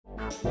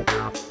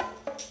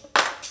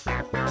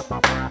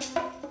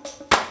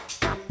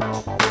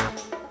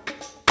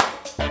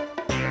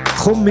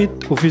Komm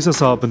mit auf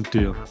unser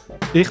Abenteuer.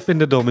 Ich bin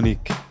der Dominik.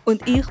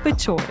 Und ich bin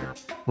Joy.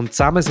 Und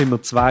zusammen sind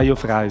wir zwei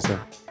auf Reisen.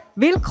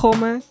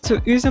 Willkommen zu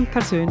unserem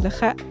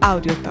persönlichen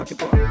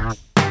Audiotagebuch.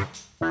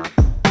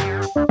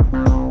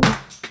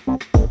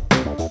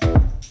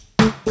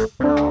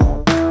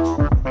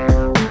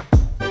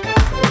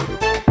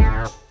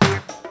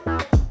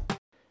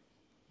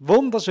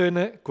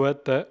 Wunderschönen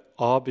guten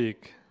Abend.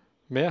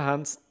 Wir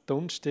haben es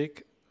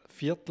Donnerstag,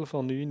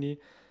 8:45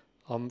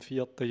 am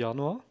 4.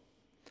 Januar.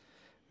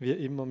 Wie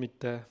immer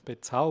mit der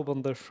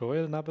bezaubernden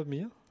Joel neben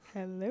mir.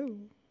 Hallo.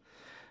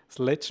 Das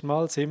letzte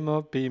Mal waren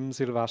wir beim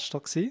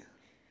Silvester.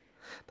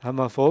 Da haben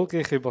wir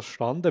erfolgreich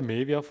überstanden,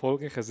 mehr wie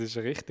erfolgreich. Es ist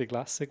richtig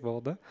lässig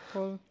geworden.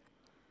 Voll.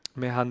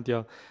 Wir haben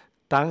ja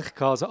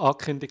gedacht, also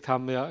angekündigt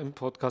haben wir ja im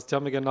Podcast,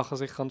 ja, wir gehen nachher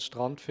sicher an den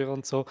Strand führen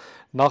und so.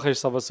 Nachher war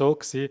es aber so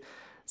gewesen,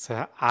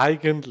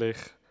 eigentlich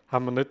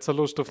haben wir nicht so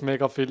Lust auf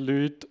mega viele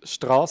Leute,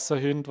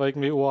 Strassenhunde, die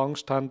irgendwie auch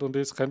Angst haben und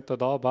uns könnten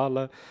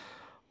anbellen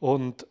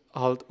und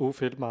halt auch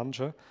viele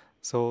Menschen.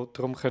 So,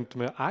 darum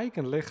könnten wir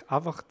eigentlich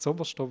einfach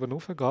zuoberst oben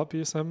raufgehen bei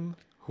unserem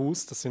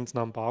Haus, das sind sie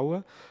noch am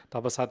Bauen.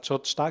 Aber es hat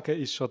schon, die Stege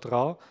ist schon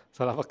dran, es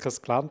hat einfach kein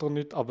Geländer und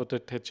nichts, aber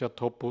dort hat es ja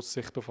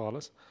Top-Aussicht auf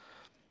alles.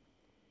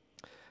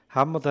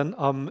 Haben wir dann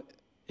am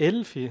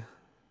 11.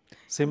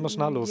 sind wir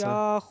schnell raus.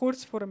 Ja,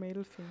 kurz vor dem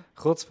 11.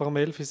 Kurz vor dem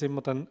 11 sind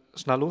wir dann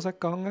schnell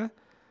rausgegangen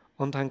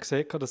und haben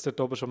gesehen, dass dort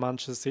oben schon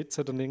Menschen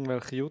sitzen und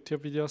irgendwelche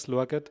YouTube-Videos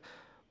schauen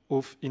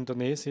auf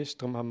Indonesisch.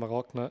 Darum haben wir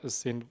angenommen, es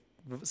sind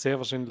sehr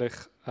wahrscheinlich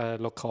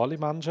lokale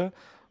Menschen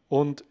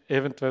und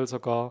eventuell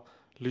sogar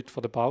Leute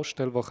von der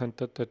Baustelle, die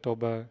dort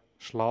oben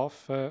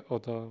schlafen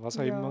oder was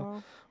auch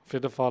immer. Auf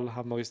jeden Fall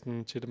haben wir uns dann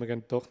entschieden, wir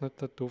gehen doch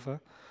nicht dort rauf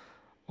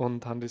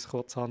und haben uns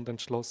kurzerhand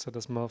entschlossen,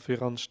 dass wir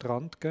für an den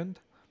Strand gehen.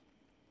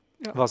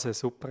 Ja. Was eine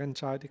super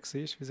Entscheidung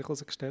war, wie sich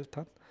herausgestellt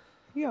hat.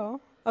 Ja,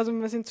 also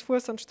wir sind zu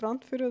Fuß an den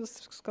Strand führen,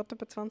 das geht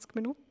etwa 20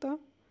 Minuten.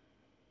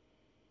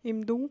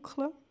 Im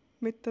Dunkeln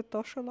mit der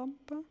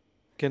Taschenlampe.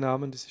 Genau, wir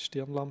haben unsere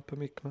Stirnlampe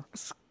mitgenommen.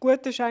 Das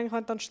Gute ist eigentlich,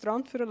 wenn du an den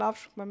Strand führen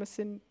laufst, wir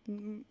sind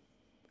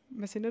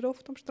nicht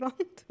oft am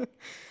Strand,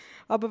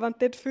 aber wenn du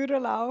dort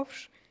führen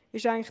laufst,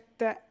 ist eigentlich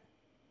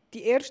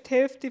die erste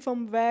Hälfte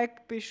vom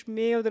Weg bist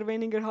mehr oder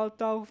weniger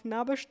halt auch auf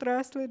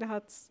Nebenstrassen. Da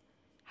hat es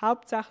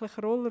hauptsächlich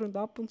Roller und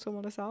ab und zu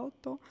mal ein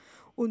Auto.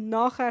 Und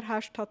nachher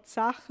hast du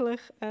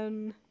tatsächlich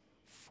einen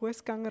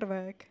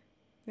Fußgängerweg.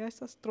 Wie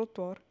heisst das?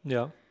 Trottoir.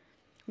 Ja.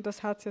 Und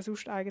das hat es ja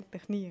sonst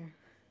eigentlich nie.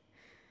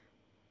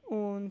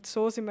 Und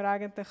so sind wir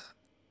eigentlich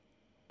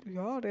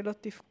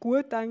relativ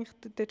gut eigentlich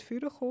dort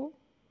vorgekommen.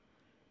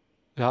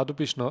 Ja, du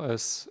bist noch ein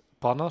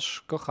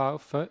Panache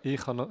kaufen.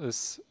 Ich habe noch ein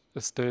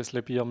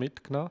Döschen Bier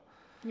mitgenommen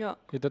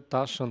in der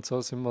Tasche. Und so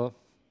sind wir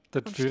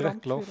dort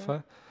vorgelaufen.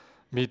 Gelaufen.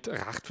 Mit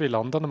recht vielen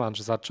anderen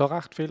Menschen. Es hat schon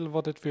recht viele, die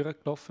dort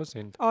gelaufen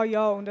sind. Ah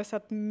ja, und es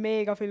hat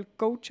mega viele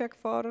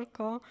Go-Check-Fahrer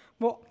gehabt,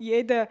 wo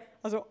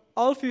also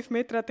alle 5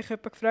 Meter hat dich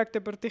jemand gefragt,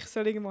 ob er dich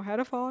irgendwo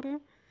herfahren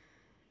soll.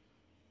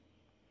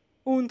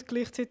 Und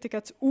gleichzeitig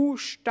hat es auch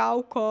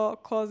Stau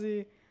gehabt,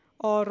 quasi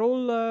an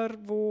Roller,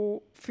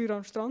 die für an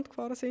den Strand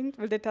gefahren sind.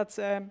 Weil dort hat es,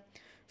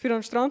 für an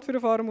den Strand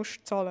fahren musst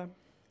du zahlen.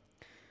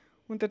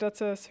 Und dort hat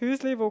es ein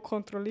Häuschen, das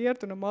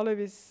kontrolliert. Und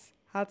normalerweise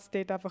hat es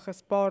dort einfach ein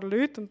paar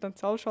Leute und dann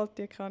zahlst du halt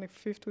die, keine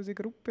 5000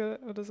 Gruppen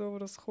oder so, was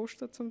das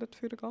kostet, um dort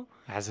zu gehen.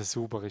 Also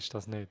sauber ist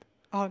das nicht.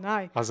 Ah,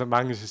 nein. Also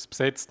manchmal ist es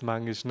besetzt,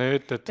 manchmal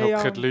nicht. Dort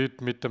hocken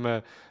Leute mit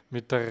einer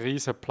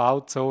riesen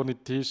Blauzone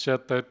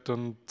T-Shirt dort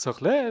und so,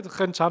 du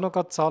könntest auch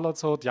noch zahlen.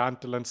 So. Die einen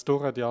lassen es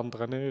durch, die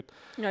anderen nicht.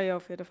 Ja,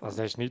 auf jeden Fall.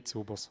 Also das ist nicht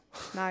sauber.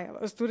 Nein, aber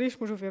als Tourist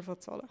musst du auf jeden Fall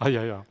zahlen. Ah,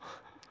 ja.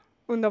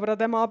 Und aber an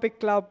diesem Abend,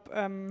 glaube ich,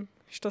 war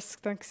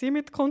das dann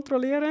mit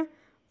Kontrollieren.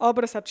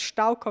 Aber es hat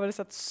Stau gehabt, weil es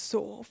hat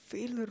so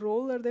viele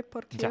Roller dort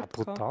parkiert. Ja,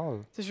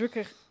 brutal. Es ist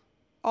wirklich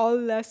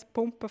alles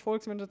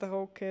pumpenvoll. Wenn du dachte,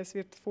 okay, es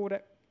wird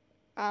vorne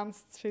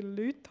ernst zu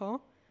viele Leute haben,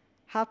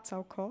 hat es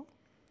auch gehabt.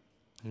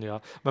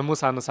 Ja, man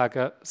muss auch noch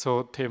sagen,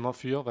 so Thema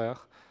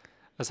Feuerwerk.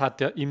 Es hat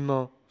ja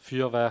immer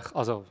Feuerwerk,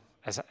 also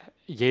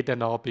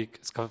jeden Abend,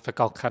 es gibt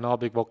gar keinen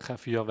Abend, wo kein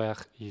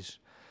Feuerwerk ist.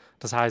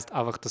 Das heisst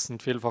einfach, das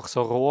sind vielfach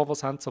so Rohre,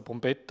 die haben, so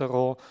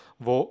Bombettenrohre,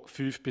 wo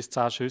 5 bis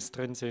 10 Schüsse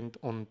drin sind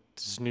und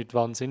das ist nichts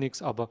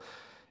Wahnsinniges, aber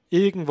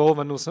irgendwo,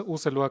 wenn du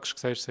raus schaust,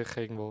 siehst du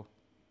sicher irgendwo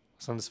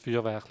so ein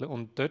Feuerwerk.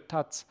 Und dort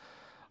hat es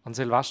an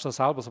Silvester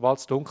selber, sobald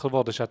es dunkel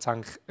wurde, ist jetzt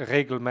eigentlich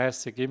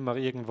regelmäßig immer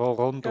irgendwo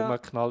rundum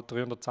geknallt,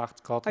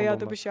 360 Grad rundum. Ja,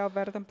 du bist ja auch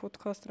während dem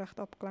Podcast recht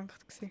abgelenkt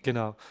gewesen.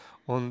 Genau.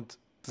 Und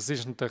das war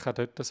natürlich auch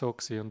dort so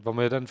gewesen. Und als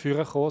wir dann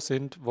vorher gekommen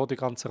sind, wo die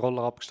ganzen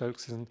Roller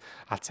abgestellt waren,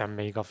 hat es ja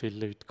mega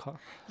viele Leute gehabt.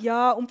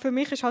 Ja, und für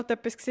mich war halt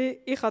etwas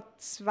gewesen, ich habe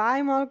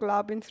zweimal,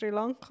 glaube ich, in Sri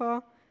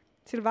Lanka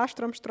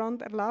Silvester am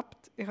Strand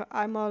erlebt. Ich habe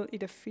einmal in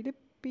den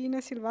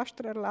Philippinen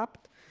Silvester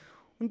erlebt.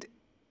 Und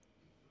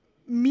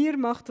mir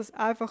macht das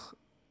einfach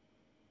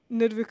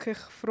nicht wirklich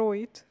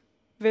Freude,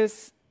 weil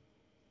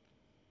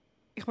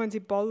ich meine,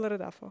 sie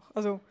ballern einfach.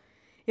 Also,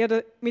 ich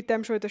habe mit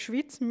dem schon in der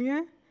Schweiz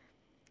Mühe,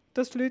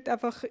 dass die Leute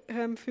einfach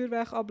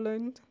Feuerwerk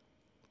ablösen.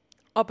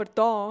 Aber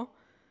da,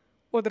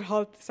 oder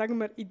halt, sagen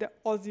wir, in den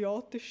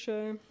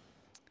asiatischen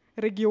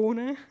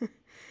Regionen,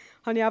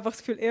 habe ich einfach das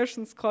Gefühl,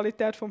 erstens, die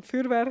Qualität des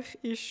Feuerwerks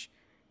ist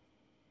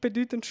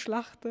bedeutend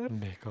schlechter.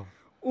 Mega.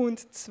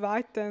 Und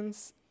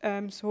zweitens,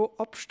 so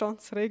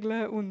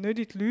Abstandsregeln und nicht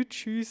in die Leute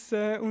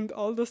schiessen und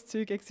all das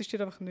Zeug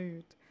existiert einfach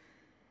nicht.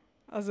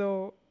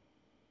 Also,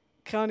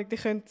 keine Ahnung,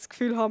 ich könnte das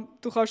Gefühl haben,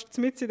 du kannst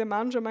mitten in der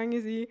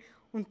Menschenmenge sein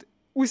und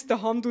aus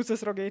der Hand aus ein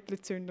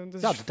Raketchen zünden. Und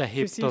das Ja, ist der für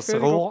hebt sie das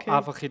völlig Rohr okay.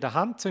 einfach in der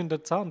Hand,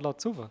 zündet es an und lässt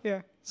es rauf.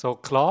 Ja. So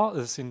klar,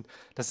 das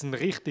sind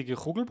richtige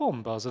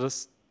Kugelbomben. Also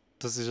das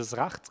ist ein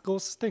recht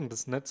grosses Ding.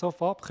 Das sind nicht so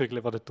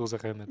Farbkügel, die dort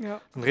rauskommen. Ja.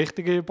 Das sind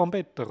richtige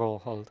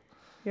Bombettenrohr halt.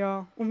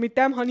 Ja, und mit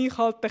dem habe ich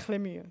halt ein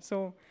bisschen Mühe.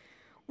 So.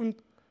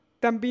 Und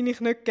dann bin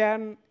ich nicht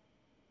gern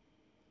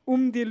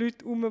um die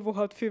Leute herum, die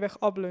halt Feuerwerk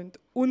ablehnen.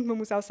 Und man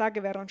muss auch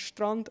sagen, wer an den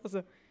Strand,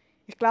 also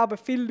ich glaube,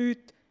 viele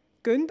Leute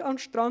gehen an den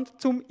Strand,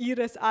 um ihr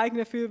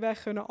eigenes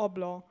Feuerwerk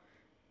abzulassen.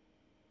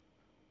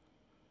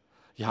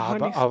 Ja,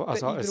 Habe aber ich also, den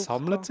es Eindruck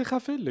sammeln gehabt. sich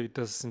auch viele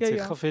Leute. Es sind Ja,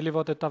 sicher ja. viele,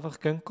 die dort einfach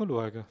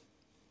schauen.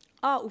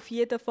 Auf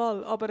jeden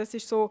Fall. Aber es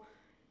ist so,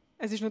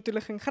 es ist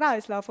natürlich ein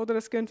Kreislauf, oder?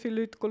 Es gehen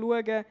viele Leute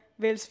schauen,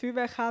 welches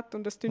Feuerwerk hat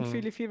und es tun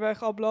viele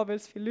Feuerwerke ablassen, weil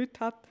es viele Leute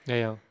hat. Ja,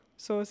 ja.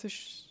 So, es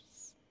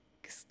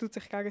tut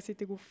sich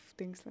gegenseitig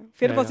aufdingseln.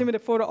 Auf Ja, jeden Fall ja. sind wir da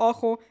vorne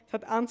angekommen, es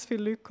hat ganz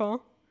viele Leute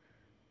gehabt.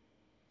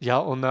 Ja,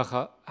 und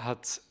nachher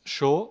hat es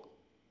schon,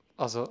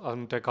 also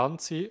an der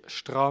ganzen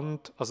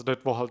Strand, also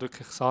dort, wo halt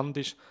wirklich Sand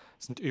ist,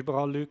 sind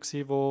überall Leute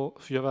gewesen,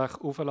 die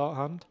Feuerwerk aufgelassen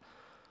haben.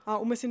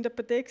 Und wir waren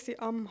etwa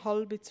da am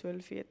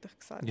 11:30, hätte ich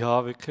gesagt.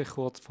 Ja, wirklich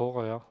kurz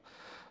vorher, ja.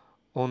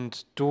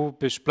 Und du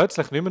bist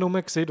plötzlich nicht mehr rum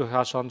gewesen. Du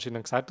hast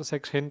anscheinend gesagt, du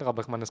sagst hinter,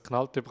 aber ich meine, es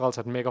knallt überall, es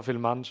hat mega viele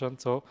Menschen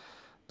und so.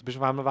 Du bist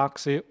auf einmal weg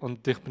gewesen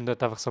und ich bin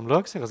dort einfach so am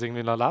Schauen gewesen. Ich habe es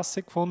irgendwie noch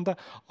lässig gefunden,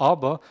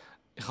 aber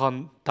ich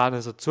habe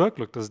denen so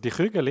zugeschaut, also die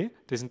Kügel,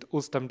 die sind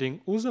aus dem Ding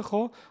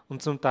rausgekommen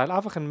und zum Teil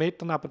einfach einen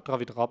Meter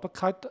nebendran wieder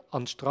runtergefallen,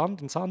 an den Strand,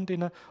 in den Sand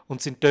rein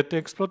und sind dort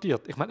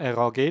explodiert. Ich meine, eine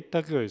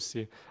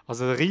Raketengröße,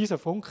 also ein riesen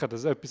Funken, das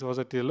ist etwas, was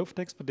in der Luft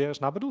explodiert,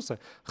 ist neben raus.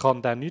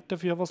 Kann der nichts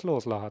dafür, was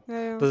loslassen hat.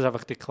 Ja, ja. Das ist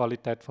einfach die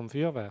Qualität des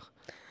Feuerwerks.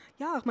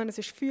 Ja, ich meine, es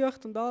ist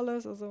feucht und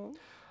alles, also...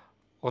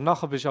 Und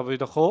nachher bist du aber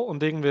wieder gekommen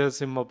und irgendwie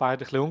sind wir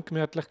beide ein bisschen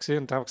ungemütlich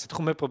gewesen und haben gesagt,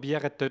 komm, wir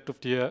probieren dort auf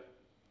die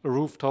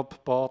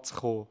Rooftop-Bar zu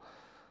kommen.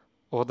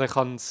 Oder ich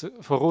habe es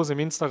voraus im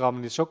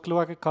Instagram schon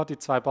geschaut, die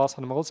 2 Bars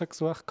haben wir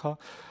rausgesucht.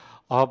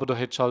 Aber du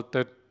hättest halt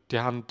dort, die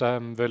haben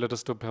wollen,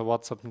 dass du per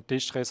WhatsApp einen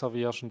Tisch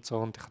reservierst und so.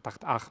 Und ich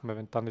dachte, ach, wir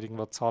wollen dann nicht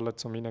irgendwo zahlen,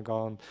 um reingehen.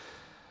 Und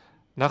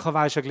nachher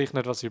weisst du ja gleich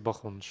nicht, was du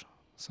überkommst.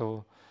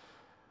 So.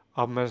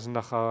 Aber wir sind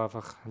nachher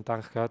einfach und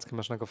gedacht, ja, jetzt können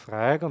wir schnell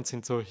fragen und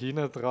sind so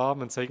hinten dran,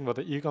 wir haben so irgendwo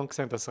den Eingang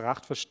gesehen, das war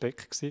recht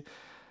versteckt gewesen.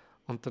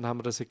 Und dann haben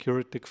wir den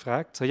Security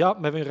gefragt, so, ja,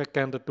 wir würden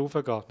gerne dort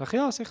raufgehen. Nach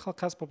ja, sicher,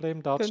 kein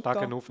Problem, da die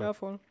Stegen rauf. Ja,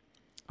 voll.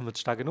 Und wir die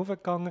Stegen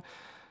raufgegangen,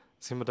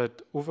 sind wir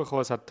dort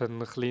raufgekommen, es hat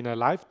einen kleinen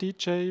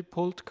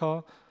Live-DJ-Pult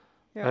gehabt,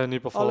 Ja. eine Alles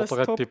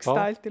überforderte top Bar.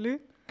 gestylte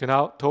Leute.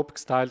 Genau, top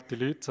gestylte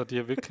Leute, so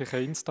die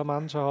wirklichen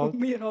Insta-Menschen halt.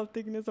 Und wir halt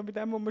irgendwie so bei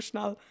dem, wo wir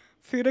schnell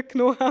Führer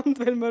genommen haben,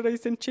 weil wir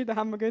uns entschieden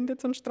haben, wir gehen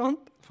jetzt an den Strand.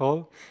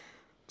 Voll.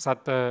 Es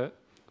hat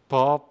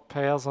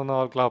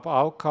Barpersonal, glaube ich,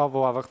 auch gehabt,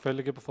 das einfach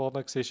völlig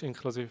überfordert war,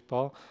 inklusive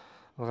Bar.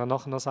 Und ich kann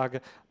nachher noch sagen,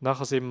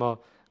 nachher sind wir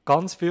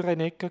ganz vorne in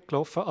die Ecke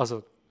gelaufen.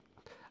 Also,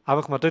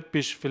 einfach mal dort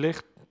bist du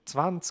vielleicht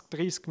 20,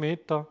 30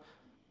 Meter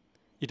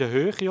in der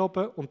Höhe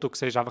oben und du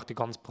siehst einfach die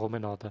ganze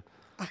Promenade.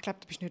 Ich glaube,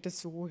 du bist nicht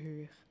so hoch.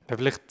 Ja,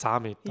 vielleicht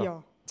 10 Meter.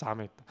 Ja. 10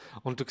 Meter.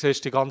 Und du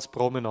siehst die ganze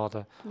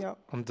Promenade. Ja.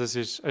 Und es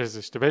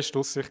ist die beste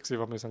Aussicht, die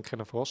wir uns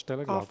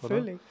vorstellen können,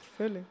 glaube ich.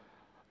 Völlig.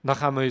 Dann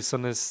haben wir uns so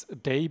ein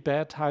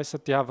Daybed, heissen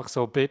die, einfach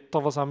so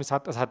Betten, was es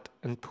hat. Es hat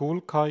einen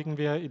Pool gehabt,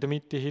 irgendwie in der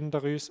Mitte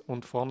hinter uns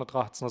und vorne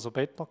dran hat es noch so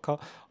Betten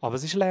gehabt. Aber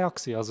es war leer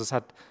gewesen. Also es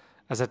hat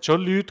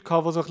schon Leute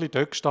gehabt, die so ein bisschen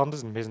dort gestanden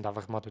sind. Wir sind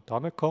einfach mal dort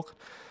hingehockt.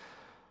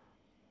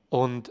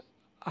 Und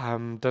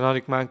dann habe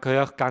ich gemeint,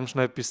 ja, ich gehe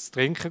schnell etwas zu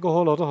trinken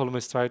holen, oder? Holen wir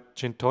uns 2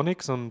 Gin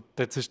Tonics und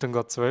jetzt ist dann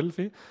gerade 12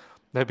 Uhr.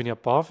 Dann bin ich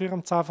ein paar für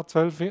um 10 vor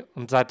 12 Uhr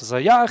und sagte so,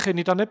 ja, ich kann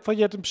da nicht von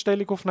jedem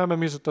Bestellung aufnehmen, wir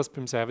müssen das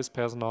beim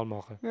Servicepersonal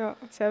machen. Ja,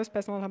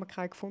 Servicepersonal haben wir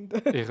keinen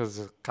gefunden. Ich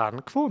habe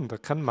keinen gefunden,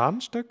 kein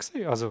Mensch dort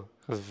gewesen. Also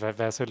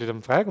wer soll ich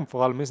denn fragen? Und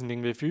vor allem, wir sind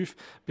irgendwie 5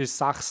 bis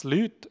 6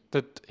 Leute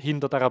dort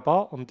hinter dieser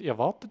Bar und ihr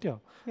wartet ja.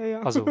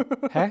 Ja. Also,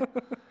 hä?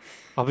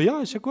 Aber ja,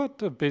 ist ja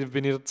gut,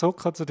 bin ich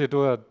zurück zu dir,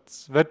 du,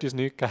 es wird uns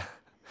nichts geben.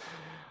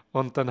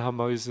 Und dann haben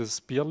wir unser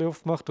Bierchen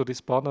aufgemacht, du dein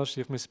Bar,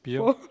 ich mein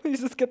Bier. Oh,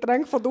 unser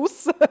Getränk von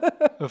draussen.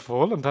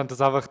 Voll, und haben das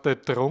einfach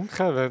dort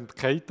getrunken, wir haben die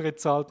Catering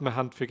gezahlt, wir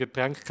haben für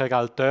Getränke kein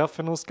Geld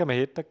dürfen ausgeben, wir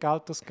hätten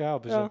Geld ausgegeben,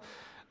 aber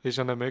ist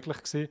ja nicht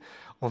möglich gewesen.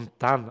 Und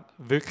dann,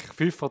 wirklich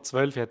 5 vor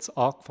 12 hat es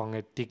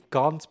angefangen, die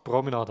ganze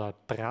Promenade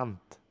hat brennt.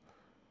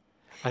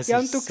 Ja,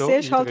 und du so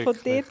siehst halt von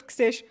dort,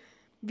 siehst,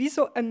 wie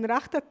so ein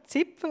rechter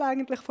Zipfel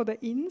eigentlich von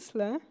der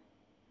Insel.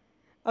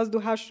 Also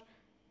du hast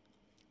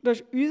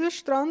unseren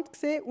Strand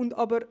gesehen und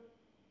aber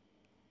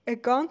eine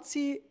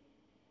ganze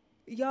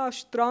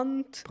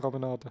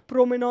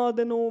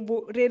Strandpromenade noch,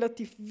 die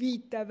relativ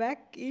weit weg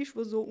ist,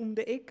 die so um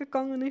die Ecke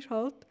gegangen ist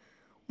halt.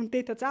 Und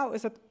dort hat es auch,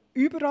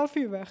 überall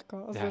Feuerwerk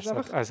gehabt. Also Ja, es ist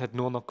einfach es hat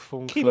nur noch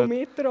gefunkelt.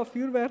 Kilometer an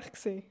Feuerwerk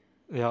gesehen.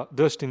 Ja,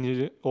 du hast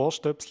deine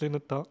Ohrstöpsel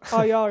nicht da.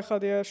 Ah ja, ich habe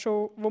die ja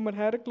schon, wo wir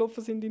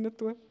hergelaufen sind, rein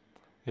tun.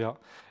 Ja,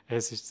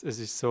 es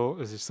ist so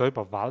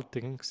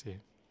überwältigend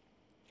gewesen.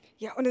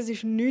 Ja, und es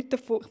ist nichts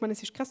davon, ich meine,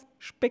 es ist kein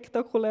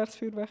spektakuläres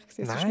Feuerwerk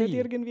gewesen. Es ist nicht Nein.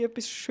 irgendwie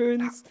etwas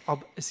Schönes.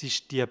 Aber es war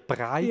die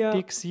Breite, Ja.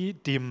 gewesen,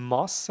 die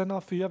Massen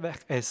an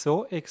Feuerwerk,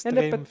 so Ja, extrem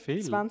etwa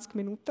viel. 20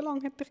 Minuten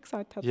lang, hätte ich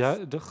gesagt, hat Ja,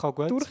 es das kann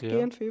gut sein.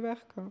 durchgehend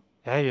Feuerwerk gehabt.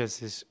 Ja. Hey,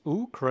 es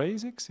war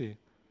crazy gewesen.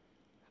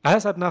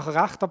 Es hat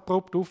nachher recht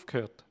abrupt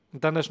aufgehört.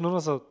 Und dann hast du nur noch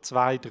so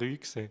 2, 3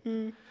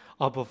 gesehen.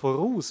 Aber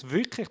voraus,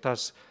 wirklich,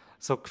 das ist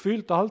so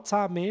gefühlt alle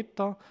 10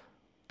 Meter,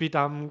 bei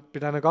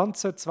diesen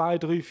ganzen 2,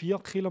 3, 4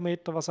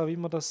 Kilometer, was auch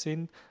immer das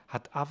sind,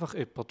 hat einfach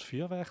jemand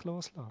Feuerwerk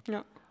losgelassen.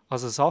 Ja.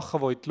 Also Sachen,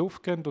 die in die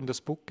Luft gehen und ein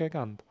Spucken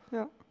geben.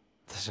 Ja.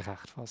 Das ist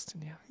recht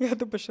faszinierend. Ja,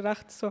 du bist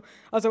recht so,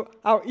 also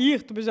auch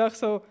ich, du bist auch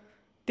so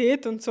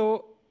dort und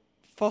so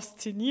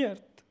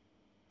fasziniert.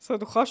 So,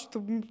 du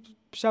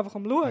bist einfach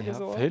am Schauen. Ja,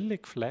 so.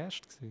 völlig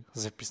geflasht gewesen.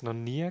 Also ich habe es noch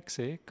nie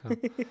gesehen.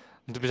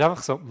 Und du bist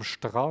einfach so am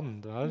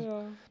Strand, weißt?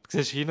 Ja. Du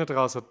siehst hinten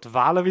dran so die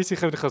Wellen, wie sich,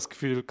 ich habe das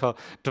Gefühl gehabt,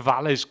 die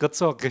Welle ist gerade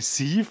so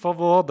aggressiver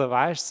geworden,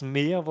 weißt? Das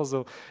Meer, das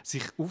so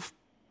sich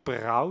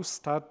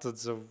aufbraust hat. Und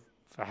so,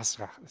 das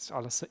ist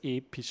alles so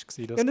episch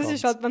gewesen, das Ja, und es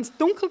ist Ganze. halt, wenn es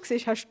dunkel war,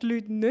 hast du die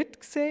Leute nicht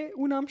gesehen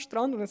unten am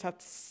Strand und es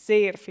hat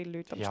sehr viele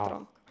Leute am Ja,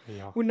 Strand.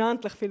 ja,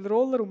 Unendlich viele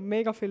Roller und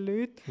mega viele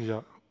Leute.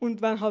 ja. Und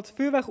wenn halt das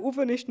Feuerwerk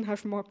oben ist, dann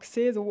hast du mal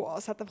gesehen, so, wow,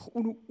 es hat einfach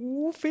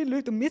viele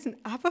Leute. Und wir sind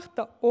einfach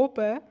da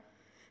oben.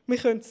 Wir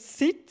können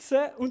sitzen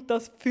und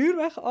das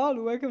Feuerwerk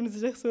anschauen. Und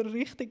es war echt so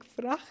richtig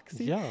frech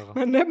gewesen. Ja.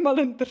 Wir haben nicht mal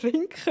einen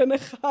Drink können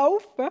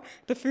kaufen,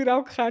 dafür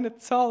auch keinen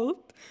zahlt.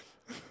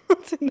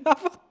 Und sind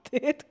einfach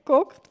dort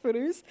gehockt für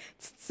uns,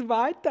 das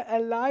zweite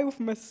allein auf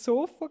einem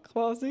Sofa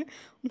quasi.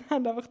 Und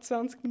haben einfach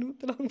 20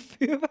 Minuten lang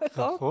Feuerwerk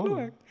Ja, voll.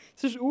 angeschaut.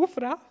 Es ist auch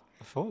frech.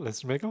 Voll, das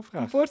ist mega Und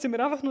frech. vorher sind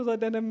wir einfach nur so in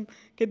diesem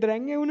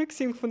Gedränge unten und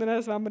gefunden,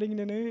 das wollen wir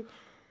irgendwie nicht.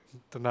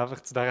 Dann einfach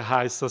zu dieser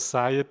High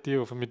Society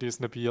auf mit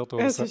unseren Es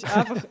Bierdosen. ist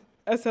einfach,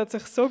 es hat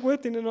sich so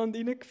gut ineinander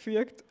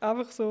hineingefügt,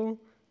 einfach so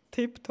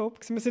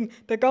tipptopp gewesen. Wir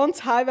sind, den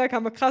ganzen Heimweg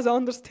haben wir kein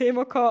anderes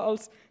Thema gehabt,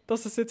 als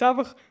dass es jetzt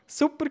einfach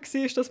super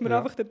war, dass wir Ja.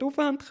 einfach dort rauf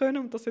haben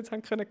können und das jetzt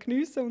haben können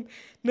geniessen und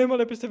nicht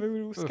mal etwas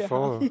ausgeben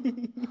Voll.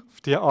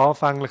 Auf die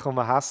anfänglich, wo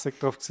wir hässlich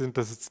drauf sind,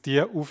 dass jetzt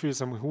die auf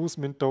unserem Haus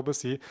oben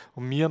sein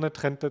und wir nicht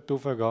können dort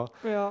raufgehen.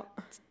 Ja,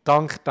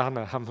 Dank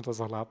denen haben wir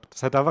das erlebt.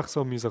 Das hat einfach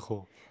so müssen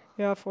kommen.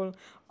 ja, voll.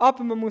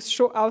 Aber man muss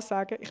schon auch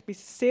sagen, ich bin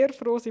sehr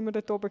froh, dass wir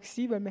dort oben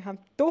waren, weil wir haben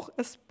doch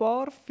ein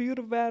paar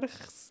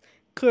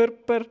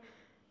Feuerwerkskörper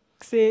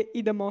gesehen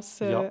in der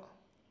Masse Ja.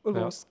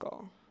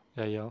 losgehen.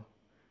 Ja, ja.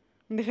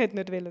 Und ich hätte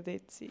nicht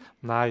dort sein.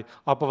 Nein,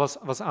 aber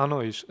was auch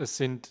noch ist, es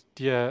sind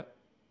die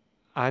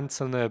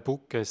einzelnen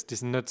Buckes, die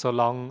sind nicht so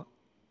lang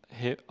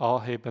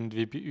anhebend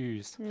wie bei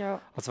uns.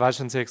 Ja. Also weißt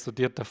du, wenn sie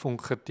explodiert, dann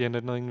funkelt die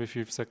nicht noch irgendwie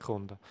 5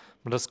 Sekunden.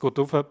 Und das geht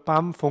auf,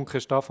 bam, Funke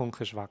ist da,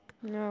 Funke ist weg.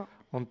 Ja.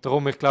 Und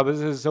darum, ich glaube,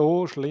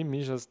 so schlimm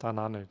ist es dann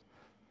auch nicht.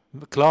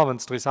 Klar, wenn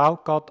es durchs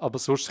Auge geht, aber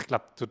sonst, ich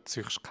glaube, du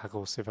ziehst keine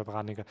grossen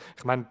Verbrennungen.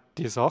 Ich meine,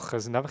 die Sachen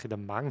sind einfach in der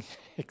Menge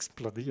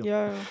explodiert.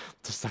 Ja, ja.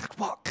 Du denkst,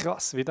 wow,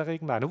 krass, wieder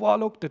irgendeiner. Wow,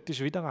 schau, dort ist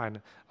wieder einer.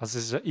 Also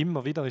es ist ja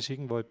immer wieder ist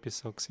irgendwo etwas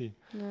so gewesen.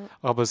 Ja.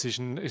 Aber es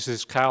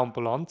ist keine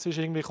Ambulanz ist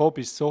irgendwie gekommen,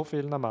 bei so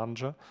vielen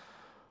Menschen.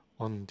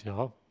 Und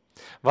ja,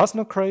 was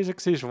noch crazy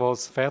war, wo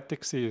es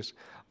fertig war,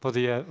 wo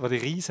die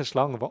riesen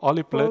Schlangen, wo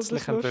alle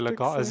plötzlich das wollen lustig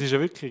gehen. Es ist ja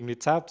wirklich irgendwie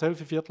 10,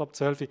 12, Viertel ab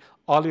 12,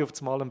 alle auf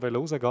das Mal wollen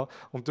rausgehen.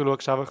 Und du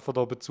schaust einfach von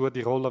da oben zu,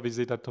 die Roller, wie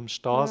sie dort am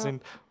Stehen Ja.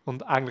 sind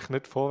und eigentlich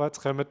nicht vorwärts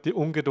kommen. Die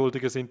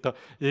Ungeduldigen sind da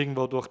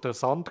irgendwo durch den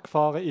Sand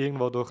gefahren,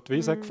 irgendwo durch die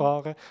Wiese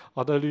gefahren,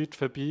 an den Leuten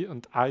vorbei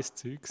und eins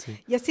Zeug gewesen.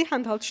 Ja, sie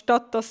haben halt,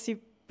 statt dass sie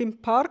beim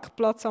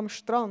Parkplatz am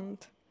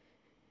Strand,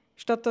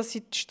 statt dass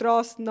sie die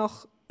Straße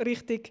nach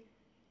Richtung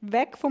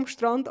weg vom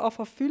Strand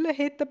anfangen zu füllen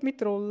hätten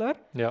mit Roller,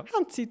 Ja.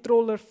 haben sie die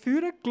Roller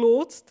führen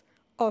gelotst,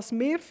 als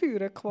Meer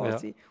führen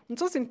quasi. Ja. Und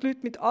so sind die Leute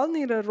mit all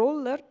ihren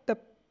Roller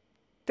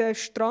der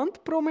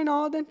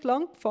Strandpromenade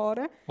entlang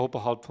gefahren,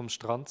 Oberhalb vom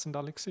Strand sind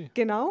alle gewesen.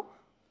 genau,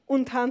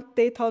 und haben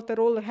dort halt den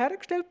Roller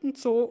hergestellt und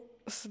so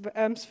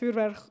das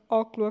Feuerwerk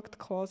angeschaut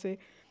quasi.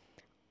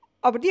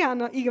 Aber die haben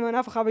dann irgendwann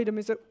einfach auch wieder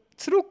müssen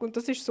zurück und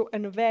das ist so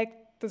ein Weg,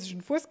 das ist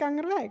ein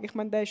Fußgängerweg. Ich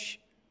meine, da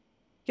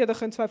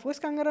können 2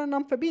 Fußgänger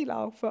aneinander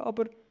vorbeilaufen,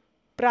 aber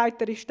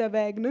breiter ist der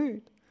Weg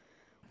nicht.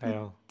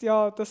 Ja.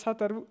 Ja, das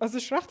hat also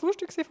es war recht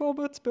lustig gewesen, von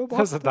oben zu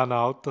beobachten. Es hat dann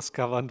Autos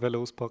gegeben, die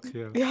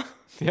ausparkieren. Ja,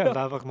 Die haben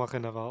einfach mal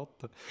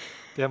warten.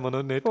 Die haben wir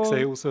noch nicht Voll.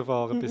 gesehen,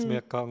 rausfahren, bis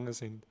wir gegangen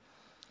sind.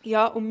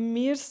 ja, und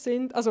wir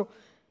sind, also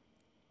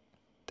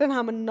dann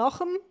haben wir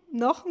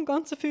nach dem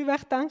ganzen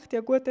Feuerwerk gedacht,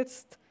 ja gut,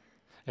 jetzt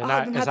Ja,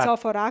 dann hat es angefangen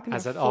zu regnen.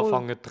 es hat voll.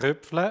 angefangen zu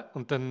tröpfeln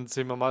und dann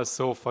sind wir mal ins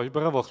Sofa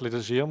über, wo ein bisschen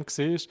der Schirm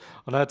war.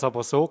 Und dann hat es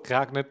aber so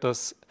geregnet,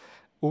 dass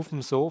auf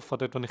dem Sofa,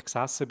 dort wo ich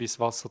gesessen bin, das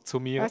Wasser zu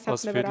mir Ja, es hat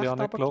als ihn aber Viertel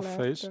recht gelaufen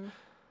runtergeleitet, ist. ja.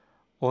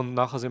 Und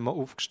nachher sind wir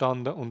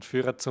aufgestanden und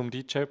führen zum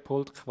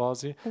DJ-Pult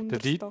quasi. Unter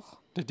das Dach.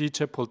 Der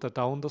DJ-Pult hat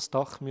auch unter das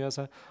Dach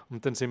müssen.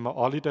 Und dann sind wir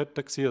alle dort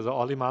gewesen, also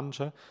alle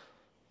Menschen.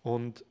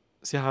 Und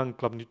sie haben,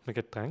 glaube ich, nicht mehr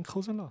Getränke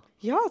rausgelassen.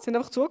 Ja, sie haben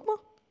einfach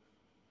zugemacht.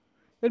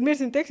 Weil wir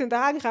sind da und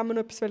eigentlich haben wir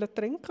noch etwas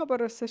trinken,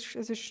 aber es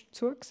ist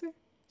zu gewesen.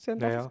 Sie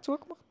haben einfach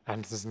zugemacht.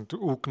 Und es sind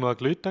auch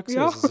genug Leute da gewesen.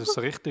 Ja. Also es ist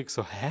so richtig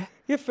so, hä?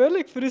 Ja,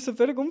 völlig. Für uns so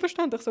völlig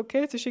unverständlich. So,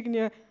 okay, es ist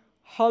irgendwie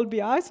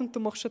 12:30 und du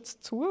machst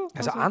jetzt zu.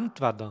 Also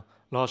entweder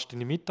lässt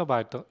deine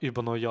Mitarbeiter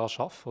über Neujahr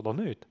arbeiten oder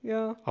nicht.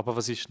 Ja. Aber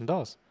was ist denn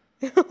das?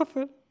 Ja,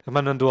 völlig. Ich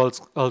meine, wenn du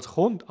als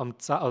Kunde,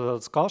 oder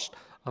als Gast,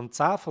 am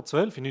 10 vor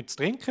 12 nichts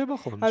zu trinken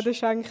bekommst. Das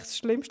ist eigentlich das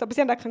Schlimmste. Aber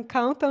sie haben auch keinen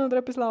Countdown oder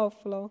etwas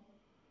laufen lassen.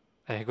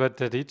 Gut,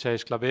 der DJ war,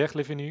 glaube ich, ein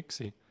bisschen für nichts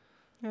gewesen.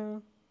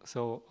 Ja.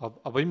 So,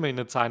 aber immerhin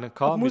hat es einen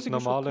gehabt mit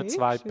normalen okay,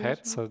 2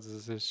 Pads. Also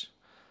das ist,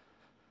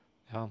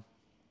 ja.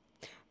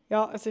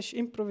 Ja, es war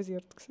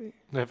improvisiert gewesen.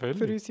 Ja, völlig.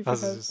 Für unsere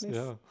Verhältnisse.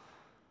 Ja.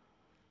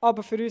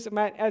 Aber für uns, ich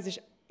meine, es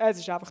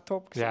ist einfach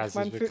top gewesen. Ja, ich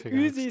meine, für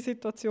geil. unsere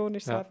Situation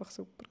ist es einfach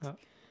super gewesen.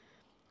 Ja.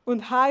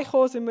 Und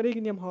heimgekommen sind wir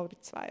irgendwie um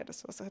 1:30 oder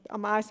so. Also,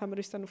 am 1 haben wir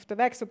uns dann auf den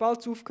Weg, sobald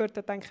es aufgehört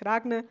hat,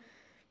 regnen,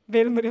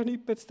 weil wir ja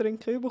nichts mehr zu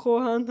trinken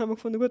bekommen haben wir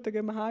gefunden, gut, dann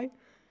gehen wir heim.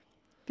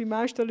 Die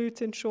meisten Leute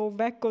sind schon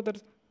weg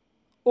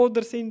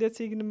oder sind jetzt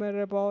in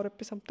einer Bar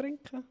etwas am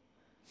Trinken.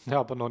 Ja,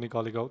 aber noch nicht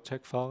alle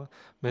Go-Check gefahren.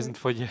 Wir sind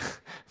von jedem,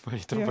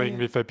 der Ja.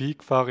 irgendwie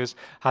vorbeigefahren ist,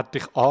 hat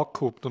dich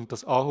angehupt. Und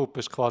das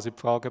Anhupen ist quasi die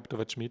Frage, ob du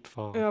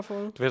mitfahren willst. Ja,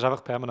 voll. Du wirst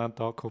einfach permanent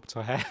angehupt.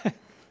 So, hä?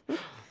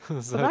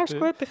 So, ist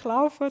gut, ich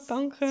laufe,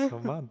 danke. So,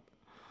 Mann.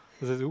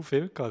 Das hat auch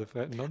viel gehabt.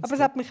 Aber es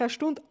hat mich eine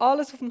Stunde,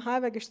 alles auf dem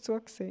Heimweg ist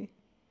zugesehen.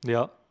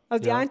 Ja.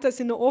 Also die einen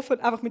sind noch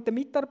offen, einfach mit den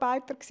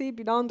Mitarbeitern gewesen,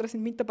 bei den anderen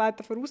sind die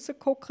Mitarbeiter von außen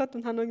gehockt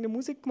und haben noch irgendeine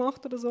Musik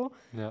gemacht oder so.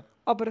 Ja.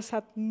 Aber es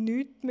hat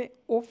nichts mehr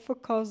offen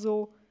gehabt,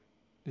 so.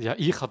 Ja,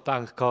 ich habe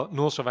gedacht,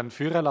 nur schon wenn du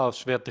führen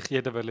läufst, wird dich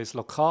jeder ins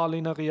Lokal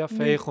reinrufen,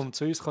 hey, komm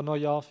zu uns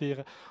Neujahr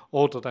feiern.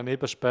 Oder dann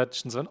eben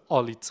spätestens, wenn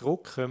alle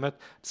zurückkommen,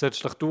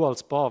 solltest dich du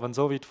als Bar, wenn du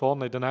so weit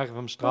vorne in der Nähe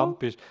vom Strand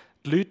bist,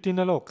 die Leute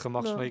reinlocken,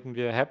 machst noch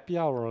irgendwie eine Happy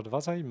Hour oder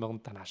was auch immer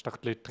und dann hast du doch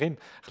die Leute drin. Ein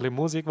bisschen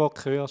Musik, die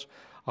du hörst,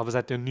 aber es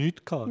hat ja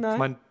nichts gehabt. Nein. Ich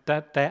meine,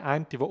 der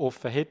eine, der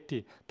offen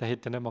hätte, der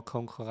hätte nicht mehr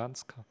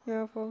Konkurrenz gehabt.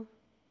 Ja, voll.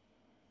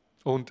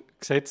 Und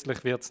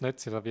gesetzlich wird es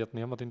nicht sein, da wird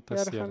niemand Ja,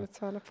 interessieren. das kann ich mir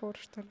jetzt auch nicht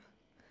vorstellen.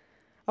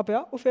 Aber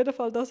ja, auf jeden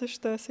Fall, das war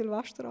der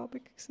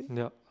Silvesterabend gewesen.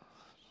 Ja.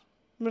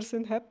 Wir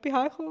sind happy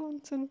heimgekommen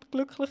und sind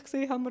glücklich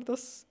gewesen, haben wir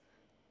das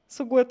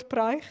so gut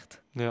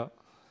bereicht. Ja.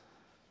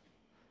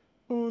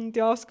 Und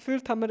ja, das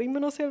Gefühl haben wir immer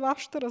noch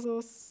Silvester. Also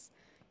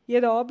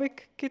jeden Abend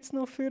gibt es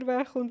noch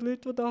Feuerwerk und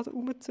Leute, die da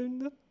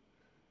rumzünden.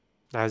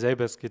 Also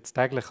eben, es gibt es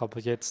täglich, aber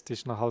jetzt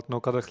ist noch halt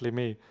noch gerade ein bisschen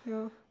mehr.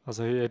 Ja.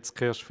 Also jetzt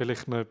hörst du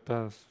vielleicht noch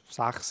etwa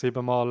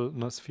 6-7 Mal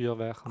noch ein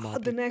Feuerwerk am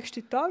Abend. Der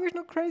nächste Tag ist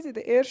noch crazy,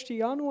 der 1.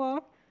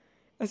 Januar.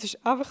 Es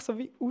war einfach so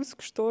wie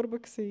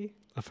ausgestorben gewesen.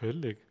 Ja,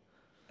 völlig.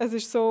 Es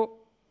ist so,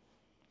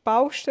 die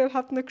Baustelle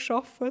hat nicht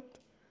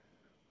gearbeitet.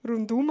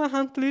 Rundum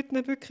haben die Leute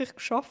nicht wirklich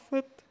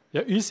gearbeitet.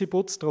 Ja, unsere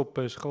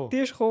Putztruppe ist gekommen. Die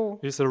ist gekommen.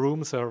 Unser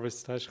Room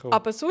Service, der ist gekommen.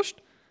 Aber sonst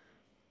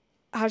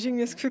hast du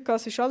irgendwie das Gefühl,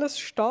 es ist alles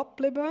stehen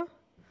geblieben.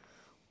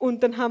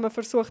 Und dann haben wir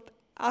versucht,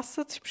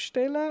 Essen zu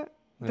bestellen.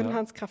 Dann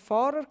haben sie keinen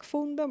Fahrer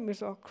gefunden. Und wir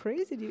so,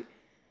 crazy,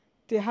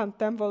 die haben in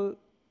dem Fall,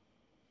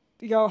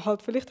 ja,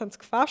 halt, vielleicht haben sie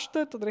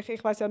gefestet, oder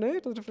ich weiß ja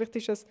nicht, oder vielleicht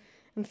ist es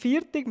ein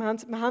Viertag, wir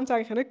haben es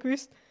eigentlich nicht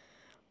gewusst.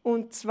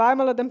 Und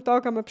 2-mal an dem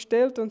Tag haben wir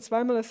bestellt und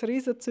 2-mal ein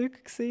riesen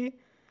Zeug gewesen.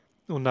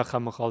 Und dann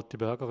haben wir kalte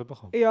Burger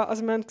bekommen. Ja,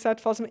 also wir haben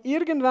gesagt, falls wir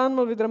irgendwann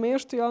mal wieder am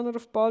 1. Januar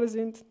auf Bali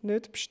sind,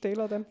 nicht bestellen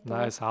an dem Tag.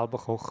 Nein, selber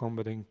kochen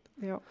unbedingt.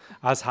 Ja.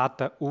 Es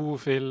hatten auch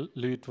viele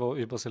Leute,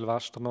 die über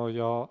Silvester,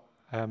 Neujahr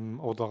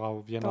oder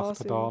auch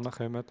Weihnachten da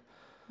kommen.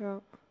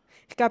 Ja.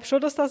 Ich glaube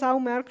schon, dass du das auch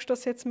merkst,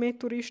 dass jetzt mehr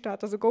Touristen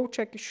hat. Also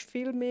GoCheck ist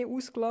viel mehr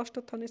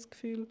ausgelastet, habe ich das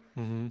Gefühl,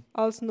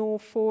 als noch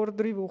vor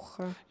 3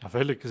 Wochen. Ja,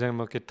 völlig.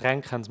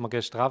 Getränke haben sie mir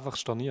gestern einfach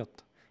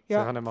storniert.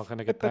 Ja, sie haben nicht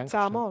mehr etwa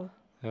 10 Mal.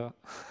 Ja.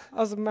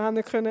 Also wir haben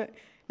nicht können,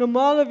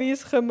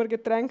 normalerweise können wir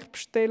Getränke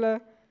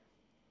bestellen.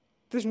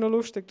 Das ist noch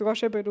lustig. Du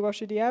gehst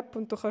in die App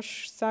und du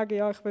kannst sagen,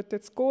 ja, ich will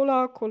jetzt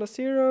Cola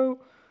Zero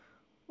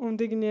und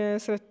irgendwie ein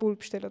Red Bull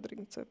bestellen oder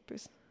irgend so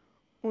etwas.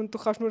 Und du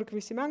kannst nur eine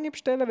gewisse Menge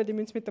bestellen, weil die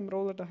müssen mit dem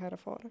Roller daher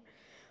fahren.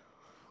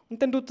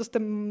 Und dann tut das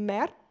der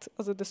Markt,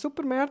 also der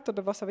Supermarkt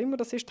oder was auch immer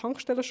das ist,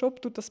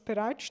 Tankstellenshop, tut das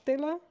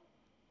bereitstellen.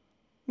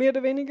 Mehr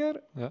oder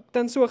weniger. Ja.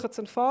 Dann suchen sie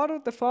einen Fahrer.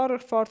 Der Fahrer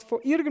fährt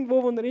von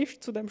irgendwo, wo er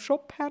ist, zu dem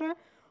Shop her,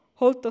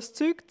 holt das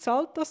Zeug,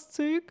 zahlt das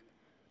Zeug,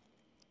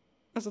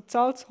 also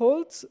zahlt das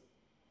Holz,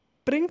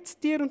 bringt es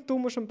dir und du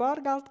musst ein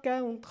Bargeld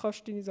geben und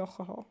kannst deine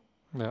Sachen haben.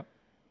 Ja.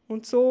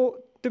 Und so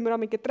bestellen wir auch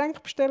mit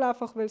Getränk bestellen,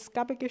 einfach weil es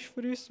gäbig ist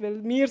für uns,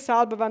 weil wir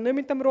selber wollen nicht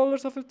mit dem Roller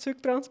so viel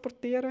Zeug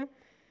transportieren.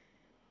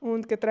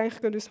 Und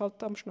Getränke gehen uns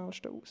halt am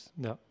schnellsten aus.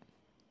 Ja.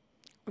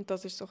 Und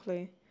das ist so ein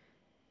bisschen...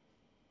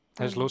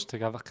 Das ist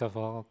lustig, einfach kein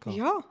Fahrer gehabt.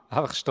 Ja.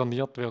 Einfach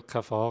storniert wird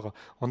kein Fahrer.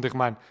 Und ich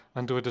meine,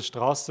 wenn du in der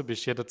Straße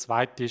bist, jeder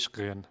zweite ist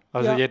grün.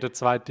 Also jeder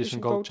zweite ist ein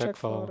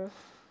Go-Check-Fahrer.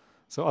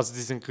 So, also die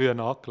sind grün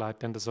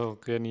angelegt, die haben so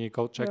grüne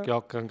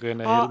Go-Check-Jacke, einen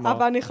grünen Helm.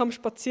 Aber wenn ich am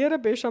Spazieren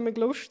bin, ist es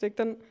lustig,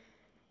 dann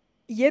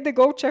jeder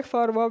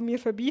Go-Check-Fahrer, der an mir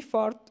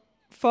vorbeifährt,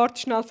 fährt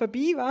schnell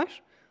vorbei,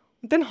 weißt?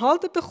 Und dann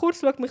haltet er kurz,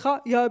 schaut mich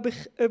an, ja, ob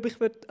ich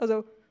will,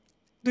 also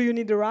do you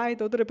need a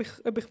ride, oder? Ob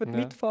ich Ja.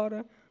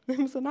 mitfahren will.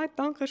 Und ich so, nein,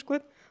 danke, ist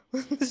gut.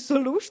 Und das ist so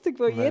lustig,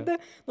 weil Ja. jeder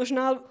noch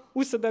schnell,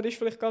 ausser der ist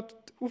vielleicht gerade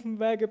auf dem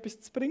Weg, etwas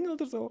zu bringen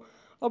oder so.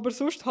 Aber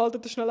sonst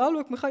haltet er schnell an,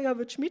 schaut, man kann ja,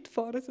 willst du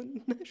mitfahren? So,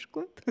 nein, ist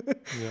gut.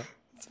 Ja.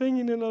 Das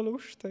finde ich noch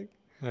lustig.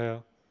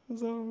 Ja.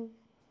 Also,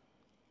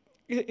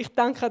 ich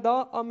denke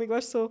da an mich,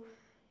 weißt du, so,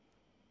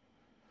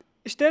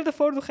 stell dir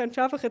vor, du kennst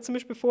einfach jetzt zum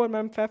Beispiel vor, wir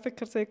haben am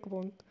Pfäffikersee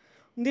gewohnt.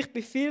 Und ich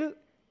bin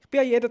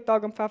ja jeden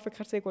Tag am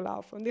Pfäffikersee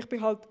laufen. Und ich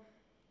bin halt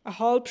eine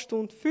halbe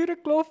Stunde vorher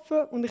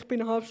gelaufen und ich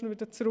bin eine halbe Stunde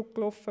wieder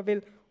zurückgelaufen,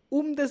 weil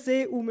um den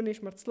See herum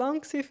ist mir zu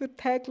lang für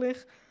täglich.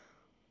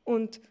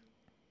 Und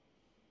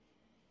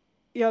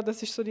ja,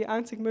 das ist so die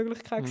einzige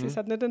Möglichkeit. Es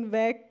hat nicht einen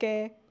Weg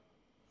gegeben,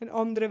 einen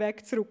anderen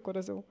Weg zurück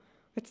oder so.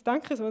 Jetzt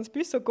denke ich so, wenn es bei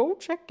uns so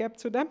Go-Check gäbe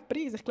zu diesem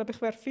Preis, ich glaube,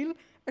 ich wäre viel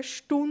eine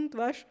Stunde,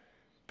 weißt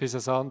Bis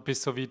so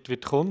weit wie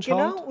du kommst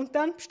genau, halt. und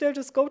dann bestellst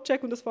du das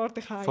Go-Check und das fährt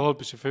dich heim. Voll,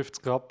 bist du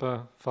 50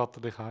 Rappen, fährt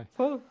er dich heim.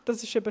 Voll,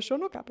 das ist eben schon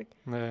noch gäbig.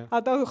 Ja.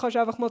 Auch da kannst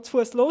du einfach mal zu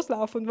Fuß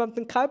loslaufen und wenn du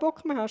dann keinen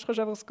Bock mehr hast, kannst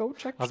du einfach das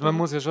Go-Check Also man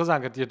muss ja schon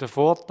sagen, der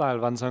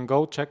Vorteil, wenn so ein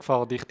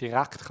Go-Check-Fahrer dich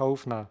direkt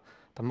aufnehmen kann,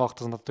 dann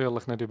macht er es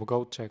natürlich nicht über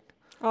Go-Check.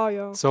 Ah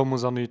ja. So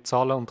muss er nichts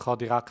zahlen und kann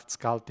direkt das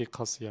Geld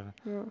einkassieren.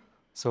 Ja.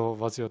 So,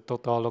 was ja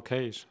total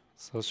okay ist.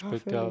 So, das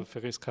spielt ja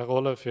für uns keine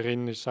Rolle, für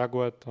ihn ist es auch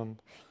gut. Und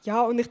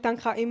Ja, und ich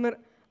denke auch immer,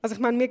 also ich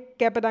meine, wir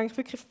geben eigentlich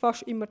wirklich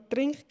fast immer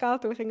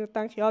Trinkgeld, weil ich irgendwie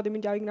denke, ja, die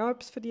müssen ja irgendwie auch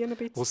etwas verdienen.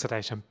 ausser der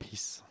ist ein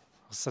Piss.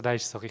 Ausser der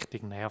ist so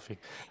richtig nervig.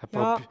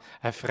 Ja.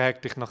 Er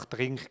fragt dich nach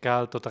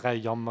Trinkgeld oder er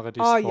jammert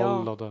uns voll. Ja.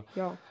 Oder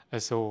Ja.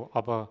 so.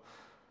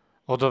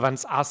 Oder wenn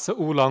das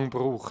Essen lang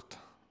braucht,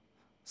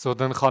 so,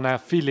 dann kann er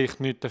vielleicht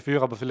nichts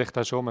dafür, aber vielleicht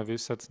auch schon, wir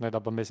wissen es nicht,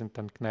 aber wir sind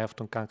dann genervt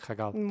und geben kein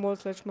Geld. Mal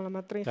das letzte Mal haben wir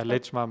Ja, Trinkgeld,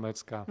 letztes Mal haben wir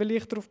jetzt gegeben. weil